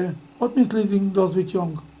are what means leading those with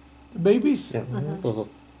young? The babies? Yeah. Mm-hmm. Uh-huh.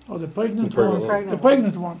 Or the pregnant pregnant one? one. The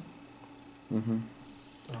pregnant one. Mm-hmm.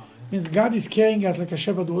 Means God is carrying us like a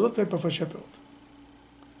shepherd. What type of a shepherd?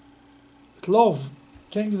 With love,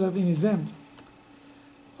 carrying us in his hand.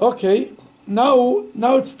 Okay, now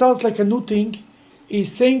it starts like a new thing.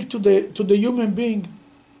 He's saying to the human being,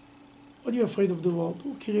 "What are you afraid of the world?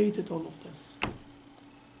 Who created all of this?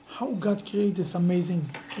 How God created this amazing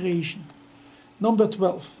creation?" Number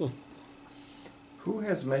 12. Who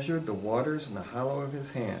has measured the waters in the hollow of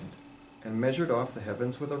his hand, and measured off the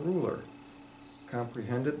heavens with a ruler,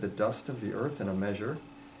 comprehended the dust of the earth in a measure,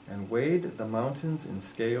 and weighed the mountains in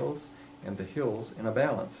scales, and the hills in a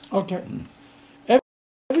balance? Okay.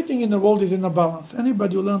 Everything in the world is in a balance.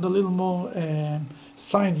 Anybody who learned a little more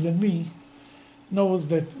science than me knows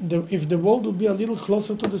that if the world would be a little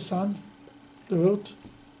closer to the sun, the earth,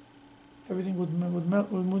 everything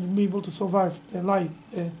would be able to survive. The light,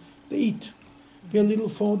 the heat. Be a little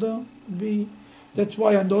further. That's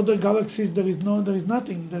why in the other galaxies there is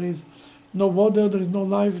nothing. There is no water. There is no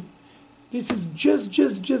life. This is just.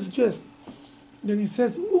 Then he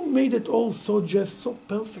says, who made it all so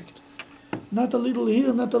perfect? Not a little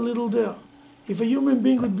here, not a little there. If a human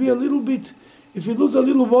being would be a little bit, if we lose a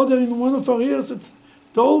little water in one of our ears,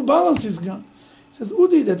 the whole balance is gone. He says, who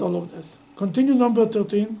did all of this? Continue number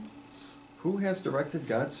 13. Who has directed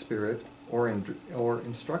God's Spirit or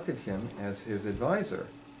instructed him as his advisor?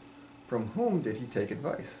 From whom did he take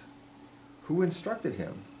advice? Who instructed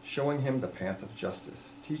him, showing him the path of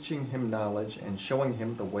justice, teaching him knowledge, and showing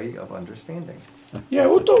him the way of understanding? Yeah,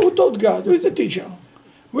 who taught God? Who is the teacher?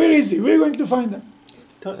 Where is he? Where are you going to find him?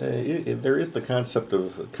 There is the concept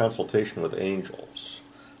of consultation with angels.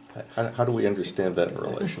 How do we understand that in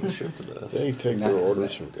relationship to this? They take their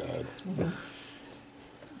orders from God.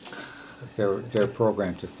 They're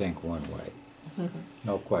programmed to think one way.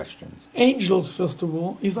 No questions. Angels, first of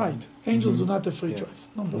all, is right. Angels do not have free choice,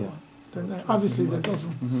 number one. Obviously, that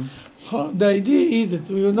doesn't. The idea is,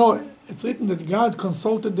 it's written that God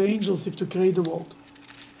consulted the angels if to create the world.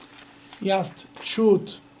 He asked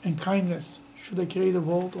truth and kindness, should I create the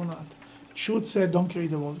world or not? Truth said, don't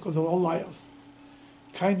create the world, because they're all liars.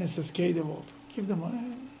 Kindness says, create the world. Give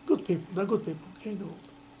them good people. They're good people. Create the world.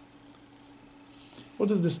 What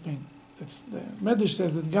does this mean? The Medrash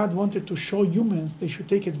says that God wanted to show humans they should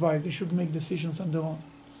take advice, they should make decisions on their own.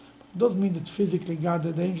 It doesn't mean that physically God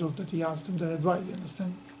had angels that he asked them their advice, you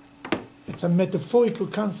understand? It's a metaphorical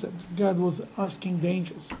concept. God was asking the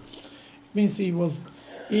angels. It means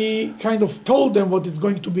he kind of told them what it's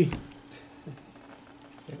going to be.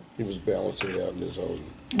 He was balancing out in his own.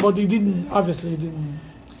 But he didn't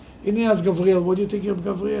ask Gabriel, what do you think of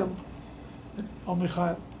Gabriel? Or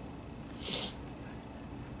Michael?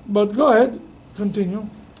 But go ahead, continue.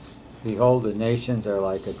 Behold, the nations are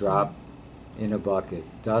like a drop in a bucket,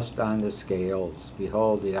 dust on the scales.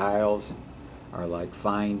 Behold, the isles are like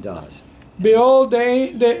fine dust. Behold,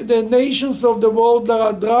 the nations of the world are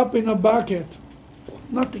a drop in a bucket.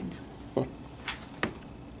 Nothing.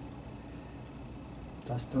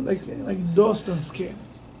 Dust on the scales. Like dust and scale.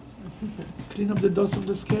 Clean up the dust of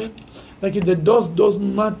the scale. Like the dust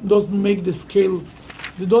doesn't make the scale.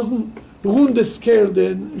 It doesn't ruin the scale.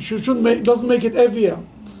 Doesn't make it heavier.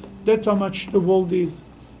 That's how much the world is.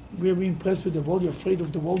 We're impressed with the world. You're afraid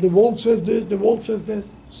of the world. The world says this. The world says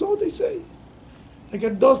this. So they say. Like a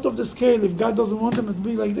dust of the scale. If God doesn't want them, it'll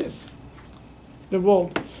be like this. The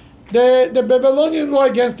world. The Babylonians were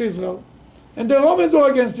against Israel, and the Romans were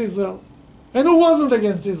against Israel. And who wasn't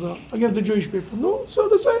against Israel? Against the Jewish people? No, so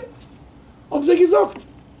the same. Haben sie gesagt.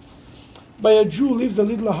 By a Jew lives a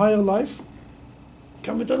little higher life.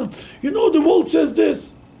 Come and tell them, you know, the world says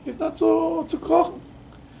this. It's not so krochen.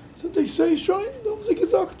 So they say, schön, haben sie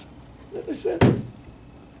gesagt. That they said.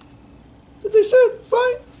 That they said,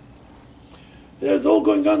 fine. There's all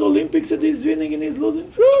going on Olympics and he's winning and he's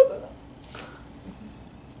losing.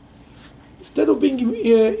 Instead of being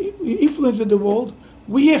influenced with the world,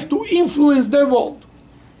 we have to influence the world.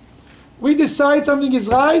 We decide something is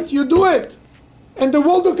right, you do it. And the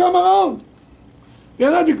world will come around. We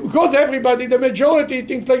are not, because everybody, the majority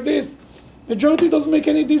thinks like this. Majority doesn't make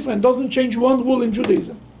any difference, doesn't change one rule in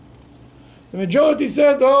Judaism. The majority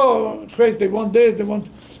says, oh, Christ, they want this, they want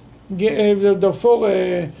gay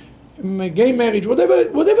marriage, whatever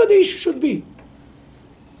the issue should be.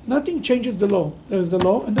 Nothing changes the law. There is the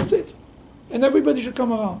law, and that's it. And everybody should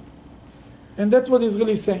come around. And that's what he's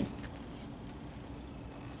really saying.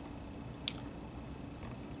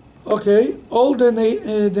 Okay, all the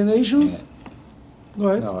nations. Go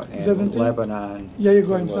ahead. No, and 17. Lebanon Yeah, you're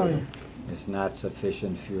going. Sorry. is not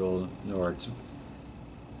sufficient fuel, nor its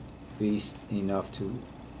beast enough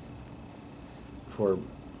for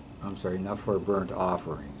burnt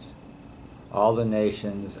offerings. All the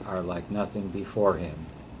nations are like nothing before him.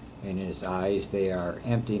 In his eyes they are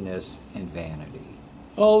emptiness and vanity.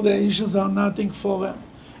 All the nations are nothing for him.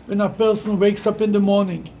 When a person wakes up in the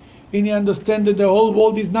morning and he understands that the whole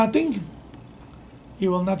world is nothing, he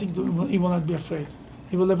will not be afraid.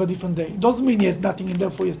 He will have a different day. It doesn't mean he has nothing and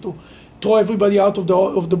therefore he has to throw everybody out of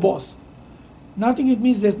the boss. Nothing, it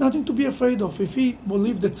means there's nothing to be afraid of. If he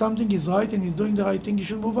believes that something is right and he's doing the right thing, he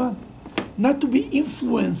should move on. Not to be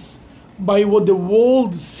influenced by what the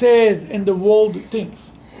world says and the world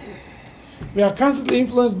thinks. We are constantly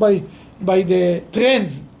influenced by the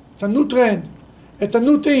trends. It's a new trend. It's a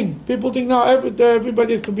new thing. People think now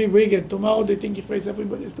everybody has to be wicked. Tomorrow they think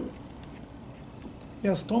everybody has to be. We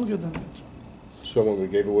are stronger than that. So when we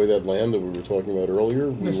gave away that land that we were talking about earlier,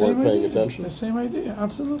 we weren't paying attention? The same idea,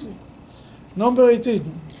 absolutely. Number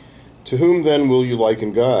 18. To whom then will you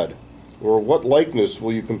liken God? Or what likeness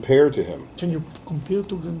will you compare to him? Can you compare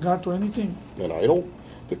to God to anything? An idol?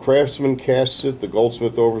 The craftsman casts it, the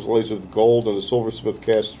goldsmith overlays it with gold, and the silversmith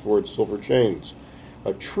casts for it silver chains.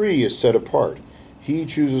 A tree is set apart. He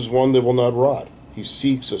chooses one that will not rot. He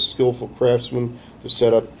seeks a skillful craftsman to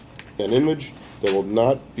set up an image that will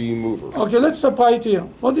not be moved. Okay, let's stop right here.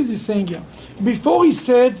 What is he saying here? Before he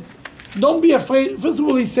said, don't be afraid. First of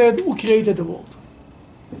all, he said, who created the world?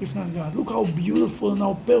 If not God. Look how beautiful and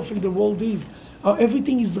how perfect the world is. How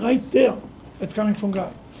everything is right there. It's coming from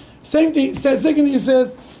God. Same thing. Second thing he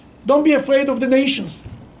says, don't be afraid of the nations.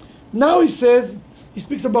 Now he says, he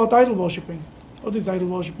speaks about idol worshipping. What is idol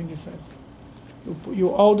worshipping, he says? You're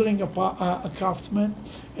ordering a craftsman,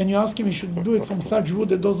 and you ask him he should do it from such wood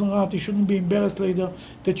that doesn't rot. He shouldn't be embarrassed later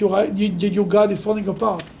that your God is falling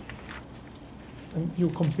apart. And you're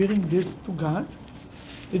comparing this to God?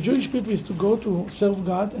 The Jewish people is to go to serve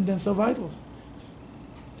God and then serve idols.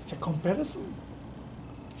 It's a comparison.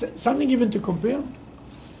 It's something even to compare.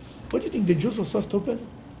 What do you think? The Jews were so stupid?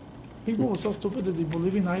 People were so stupid that they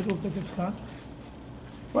believe in idols that it's God?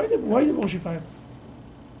 Why they worship idols?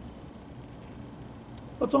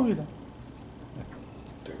 What's wrong with that?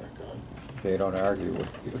 They're not God. They don't argue with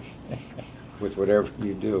you, with whatever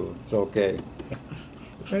you do. It's okay.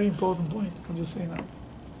 Very important point. What you say now?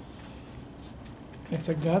 It's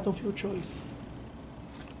a God of your choice.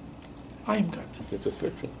 I am God. It's a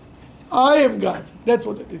fiction. I am God. That's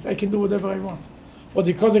what it is. I can do whatever I want. But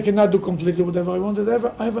because I cannot do completely whatever I want,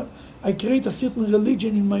 I create a certain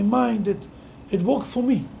religion in my mind that it works for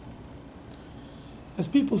me. As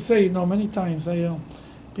people say, many times,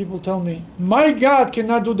 people tell me, my God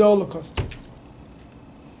cannot do the Holocaust.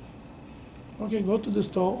 Okay, go to the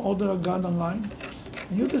store, order a God online,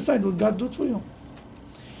 and you decide what God did for you.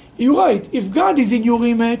 You're right. If God is in your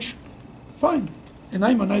image, fine. And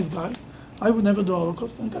I'm a nice guy. I would never do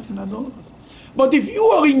Holocaust, and God cannot do Holocaust. But if you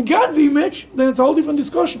are in God's image, then it's a whole different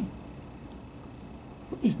discussion.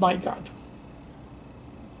 It's my God.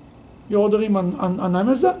 You order him on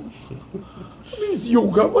Amazon? I mean, it's your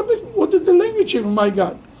God. What is the language of my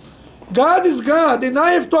God? God is God, and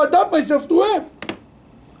I have to adapt myself to Him.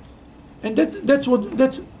 And that's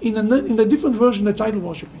in a different version. That's idol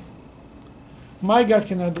worshiping. My God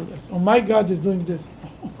cannot do this, or my God is doing this.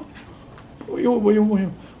 Will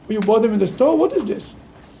you bought them in the store? What is this?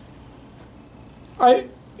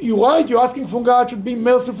 You're right. You're asking from God should be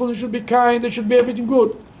merciful, He should be kind, there should be everything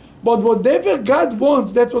good. But whatever God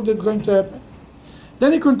wants, that's what is going to happen.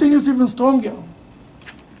 Then He continues even stronger.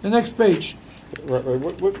 The next page. Right.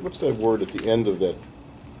 What's that word at the end of that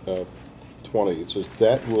 20? It says,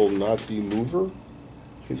 that will not be mover?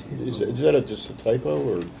 Is that just a typo?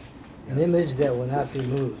 Or? An image that will not be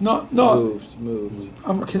moved. No.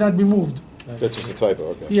 Moved. Cannot be moved. That's just a typo,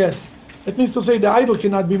 okay. Yes. It means to say the idol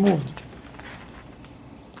cannot be moved.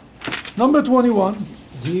 Number 21.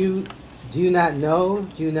 Do you not know?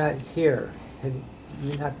 Do you not hear? Have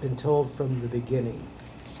you not been told from the beginning?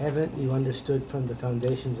 Haven't you understood from the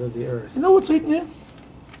foundations of the earth? You know what's written here?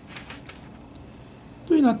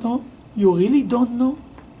 Do you not know? You really don't know?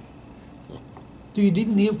 Do you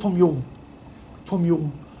didn't hear from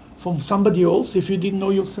somebody else if you didn't know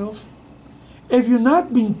yourself? Have you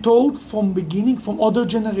not been told from beginning, from other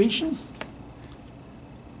generations?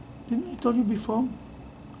 Didn't I tell you before?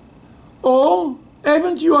 Or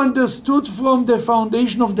haven't you understood from the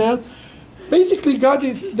foundation of the earth? Basically, God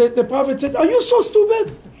is, the prophet says, are you so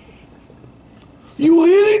stupid? You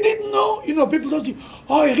really didn't know? You know, people don't say,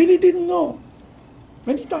 oh, I really didn't know.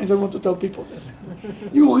 Many times I want to tell people this.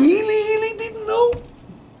 You really didn't know?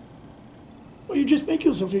 Or you just make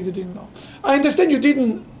yourself think you didn't know. I understand you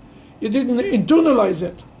didn't internalize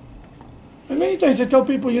it. And many times I tell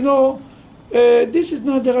people, you know, this is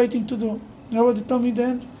not the right thing to do. You know what they tell me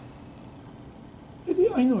then?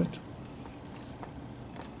 I know it.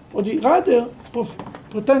 Or you rather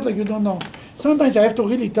pretend like you don't know. Sometimes I have to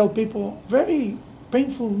really tell people very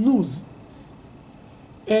painful news.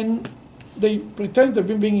 And they pretend they've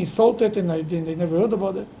been being insulted and they never heard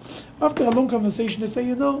about it. After a long conversation, they say,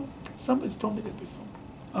 you know, somebody told me that before.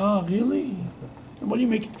 Ah, really? And what do you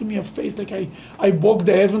make it to me a face like I broke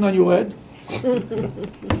the heaven on your head?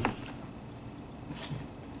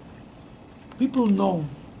 People know.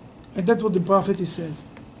 And that's what the prophet says.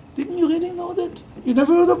 Didn't you really know that? You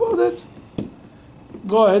never heard about it?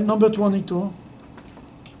 Go ahead, number 22.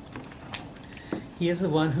 He is the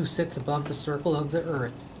one who sits above the circle of the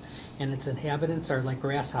earth, and its inhabitants are like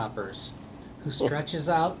grasshoppers, who stretches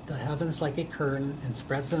out the heavens like a curtain and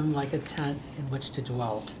spreads them like a tent in which to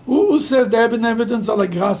dwell. Who says the inhabitants are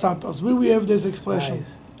like grasshoppers? Where we have this expression?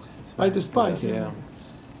 Spies. By the spies. Yeah.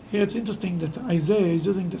 Here it's interesting that Isaiah is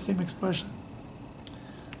using the same expression.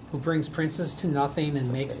 Who brings princes to nothing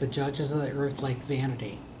and makes the judges of the earth like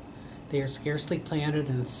vanity. They are scarcely planted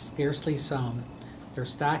and scarcely sown. Their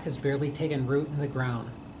stock has barely taken root in the ground.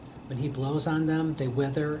 When he blows on them, they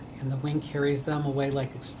wither, and the wind carries them away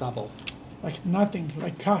like stubble. Like nothing,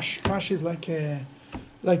 like kash. Kash is like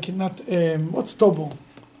not, what's stubble?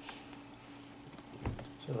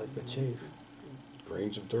 So like the chaff.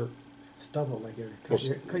 Grains of dirt. Stubble, like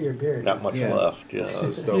cut your beard. Not much Yeah. left, yeah.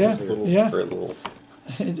 Yeah, yeah. Very little.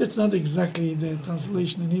 It's not exactly the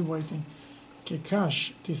translation in Hebrew, I think. Okay,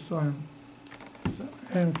 kash, this one.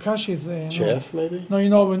 And kash is... Chaff, maybe? No, you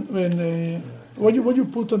know, when what do you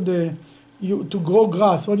put on to grow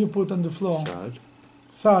grass, what do you put on the floor? Sod.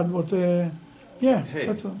 Sod, what, yeah, Hay.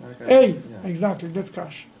 that's what. Okay. Hay, Yeah. exactly, that's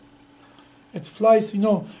kash. It flies, you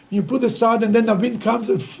know, you put the sod and then the wind comes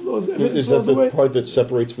and flows, everything Is that flows the away. part that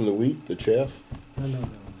separates from the wheat, the chaff? No.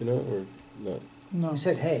 You know, or no? No, You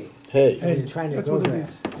said hay. Hay. Hay. You're trying to that's grow what it grass.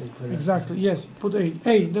 is. You put it- Exactly, yes, put hay.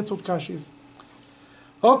 Hay, that's what kash is.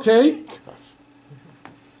 Okay,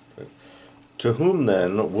 To whom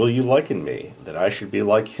then will you liken me, that I should be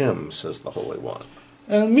like him, says the Holy One?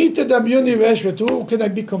 and meet the Dabioni Veshvet, who can I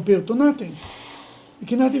be compared to? Nothing. We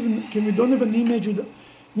cannot even, we don't have an image with,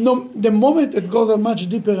 no, the moment it goes much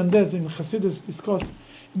deeper in this, in Hasidus discussed,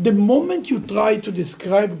 the moment you try to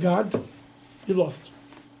describe God, you lost.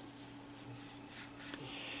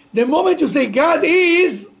 The moment you say God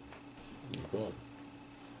is,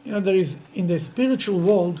 you know, there is, in the spiritual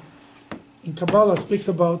world, in Kabbalah speaks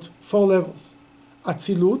about 4 levels.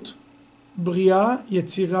 Atzilut, Bria,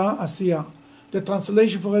 Yetzira, Asiya. The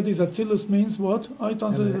translation for it is Atzilus means what? How you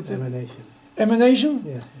translate Atzilus? Emanation. Emanation?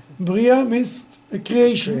 Yeah. Bria means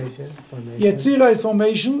creation. Creation, formation. Yetzira is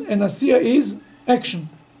formation, and Asiya is action.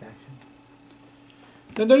 Yeah.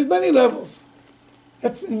 Then there is many levels.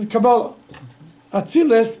 That's in Kabbalah.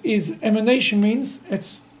 Atzilus is emanation, means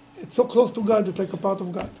it's so close to God, it's like a part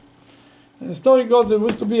of God. And the story goes, there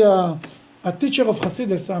used to be a teacher of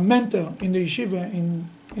Hasidus, a mentor in the yeshiva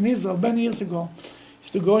in Israel, many years ago. He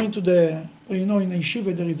used to go into the, in the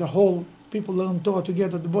yeshiva there is a hall, people learn Torah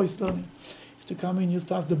together, the boys learning. He used to come in, used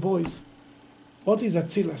to ask the boys, what is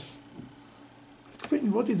Atzilus? Explain me,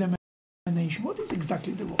 what is emanation? What is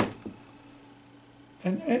exactly the word?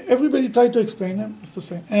 And everybody tried to explain them, is to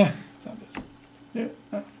say, it's not this.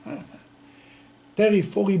 30,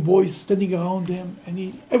 40 boys standing around him,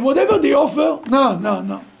 and whatever they offer,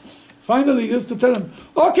 no. Finally, he used to tell them,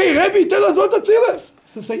 okay, Rebbe, tell us what Atzilus. He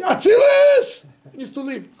used to say, Atzilus! He used to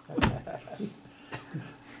leave. He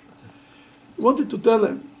wanted to tell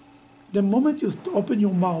them, the moment you open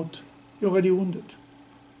your mouth, you're already wounded.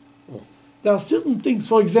 There are certain things,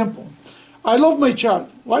 for example, I love my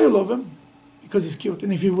child. Why you love him? Because he's cute.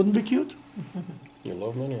 And if he wouldn't be cute? You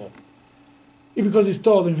love him anyhow. Because he's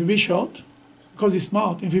tall, and if he be short? Because he's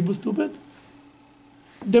smart, and if he be stupid?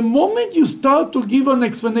 The moment you start to give an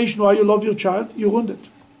explanation why you love your child, you ruined it.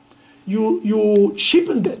 You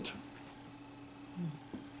cheapened it.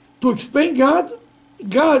 To explain God,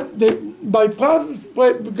 by process,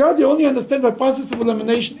 God you only understand by process of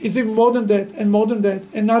elimination is even more than that, and more than that,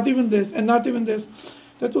 and not even this, and not even this.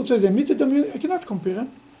 That's what says, I cannot compare it.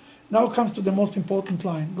 Now comes to the most important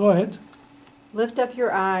line. Go ahead. Lift up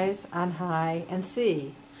your eyes on high and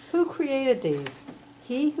see. Who created these?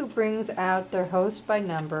 He who brings out their host by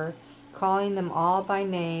number, calling them all by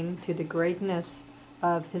name to the greatness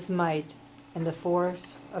of his might and the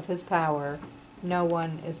force of his power. No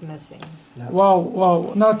one is missing.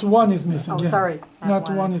 Wow. Not one is missing. Oh, yeah. sorry. Not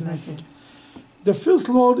one is missing. The first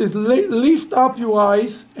word is lift up your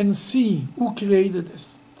eyes and see who created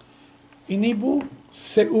this. In Hebrew,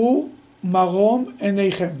 Seu, Marom, and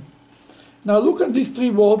Eichem. Now look at these three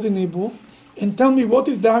words in Hebrew and tell me what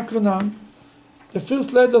is the acronym, the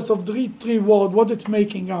first letters of three words, what it's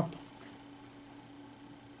making up.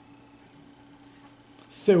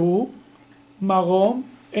 Seu, Marom,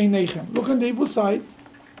 and Eichem. Look on the Hebrew side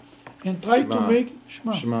and try to make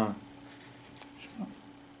Shema. Shema.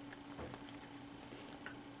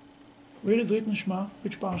 Where is written Shema?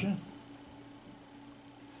 Which parsha?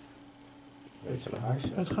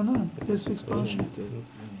 At Hanan. This week's parsha.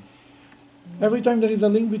 Every time there is a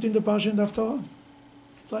link between the parsha and the Haftarah,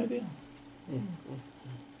 it's right there.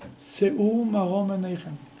 Seu, Marom, and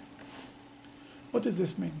Eichem. What does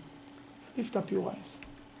this mean? Lift up your eyes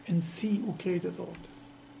and see who created all of this.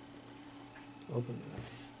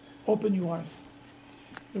 Open your eyes.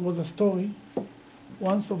 There was a story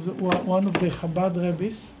once of one of the Chabad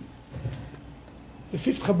rabbis. The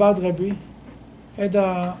fifth Chabad Rebbe had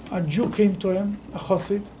a Jew came to him, a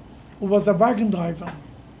Chassid, who was a wagon driver.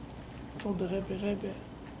 He told the Rebbe,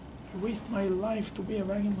 I waste my life to be a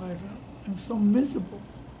wagon driver. I'm so miserable.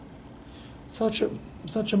 Such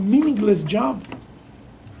a meaningless job.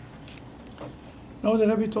 Now the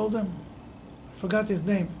Rebbe told him, I forgot his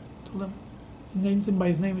name, told him, he named him by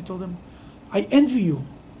his name, he told him, I envy you.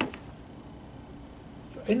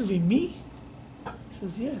 You envy me? He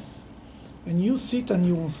says, yes. When you sit and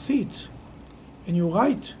you sit and you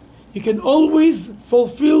write, you can always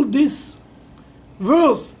fulfill this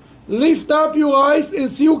verse. Lift up your eyes and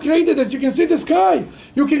see who created us. You can see the sky.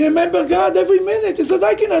 You can remember God every minute. He said,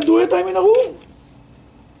 I cannot do it, I'm in a room.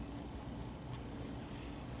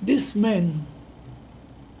 This man,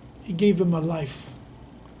 he gave him a life,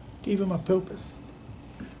 gave him a purpose.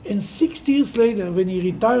 And 60 years later, when he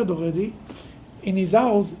retired already, in his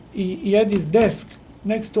house, he had his desk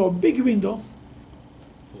next to a big window,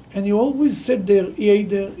 and he always sat there, he ate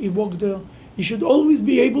there, he walked there. He should always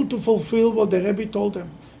be able to fulfill what the Rebbe told him.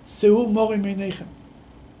 Seu morim einechem.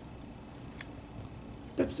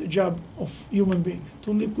 That's the job of human beings,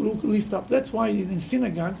 to lift up. That's why in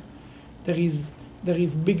synagogue there is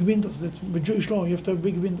big windows. That's the Jewish law, you have to have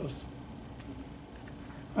big windows.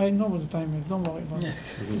 I know what the time is, don't worry about it.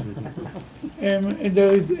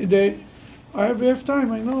 We have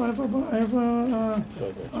time, I know, I have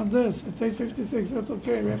this, it's 8:56, that's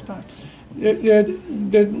okay, we have time.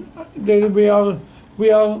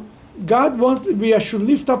 God wants, we should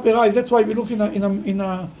lift up our eyes, that's why we look in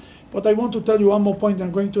a, but I want to tell you one more point,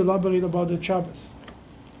 I'm going to elaborate about the Shabbos.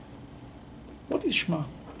 What is Shema?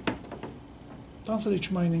 Translate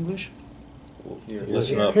Shema in English. Here.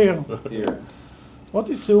 Listen up. Here. Here. What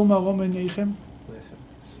is Seu, Marom, and Eichem? Listen.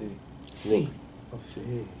 See. See. Oh,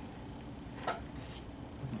 see.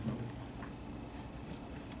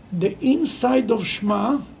 The inside of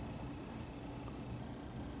Shema,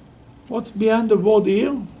 what's behind the word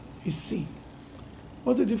here, is see.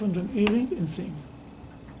 What's the difference between hearing and seeing?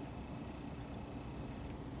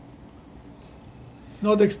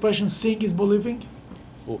 Know the expression seeing is believing?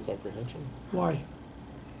 Full comprehension. Why?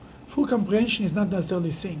 Full comprehension is not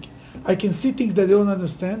necessarily seeing. I can see things that I don't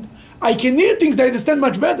understand. I can hear things that I understand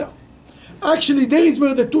much better. Actually, there is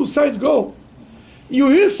where the two sides go. You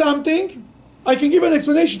hear something, I can give an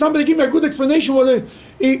explanation. Somebody give me a good explanation,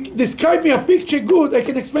 describe me a picture good, I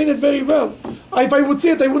can explain it very well. If I would see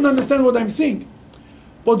it, I wouldn't understand what I'm seeing.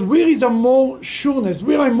 But where is a more sureness?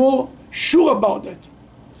 Where I'm more sure about it?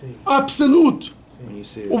 See. Absolute. When you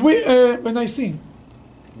see it. When I sing,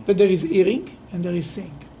 that there is hearing and there is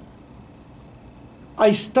seeing.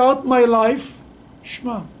 I start my life,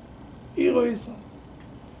 Shema, Hear, O Israel.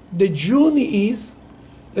 The journey is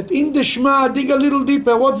that in the Shema, dig a little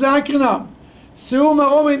deeper. What's the acronym? Se'u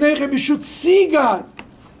marom einechem. You should see God,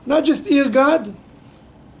 not just hear God.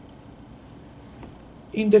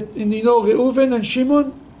 In Reuven and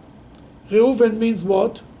Shimon, Reuven means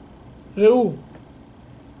what? Reu,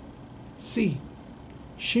 see.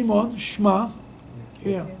 Shimon, Shema,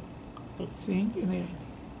 hear. Seeing and hearing.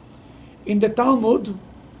 In the Talmud,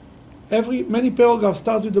 many paragraphs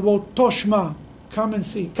starts with the word Toshma, come and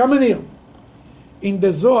see, come and hear. In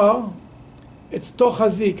the Zohar, it's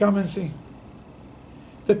Tochazi, come and see.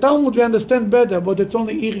 The Talmud we understand better, but it's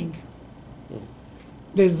only hearing.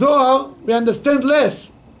 The Zohar we understand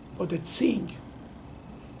less, but it's seeing.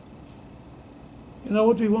 You know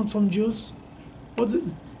what we want from Jews?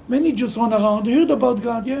 Many Jews run around, they heard about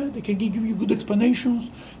God, yeah, they can give you good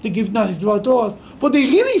explanations, they give nice Torahs, but they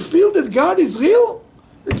really feel that God is real?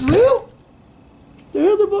 It's real? They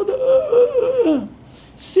heard about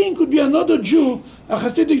Seeing could be another Jew, a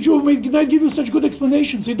Hasidic Jew, who may not give you such good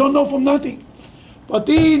explanations, he don't know from nothing. But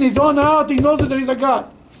in his own heart, he knows that there is a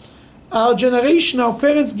God. Our generation, our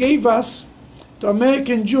parents gave us, to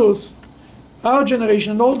American Jews, our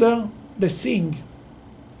generation and older, the seeing.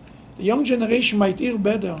 The young generation might hear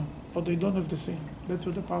better, but they don't have the seeing. That's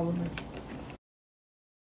what the problem is.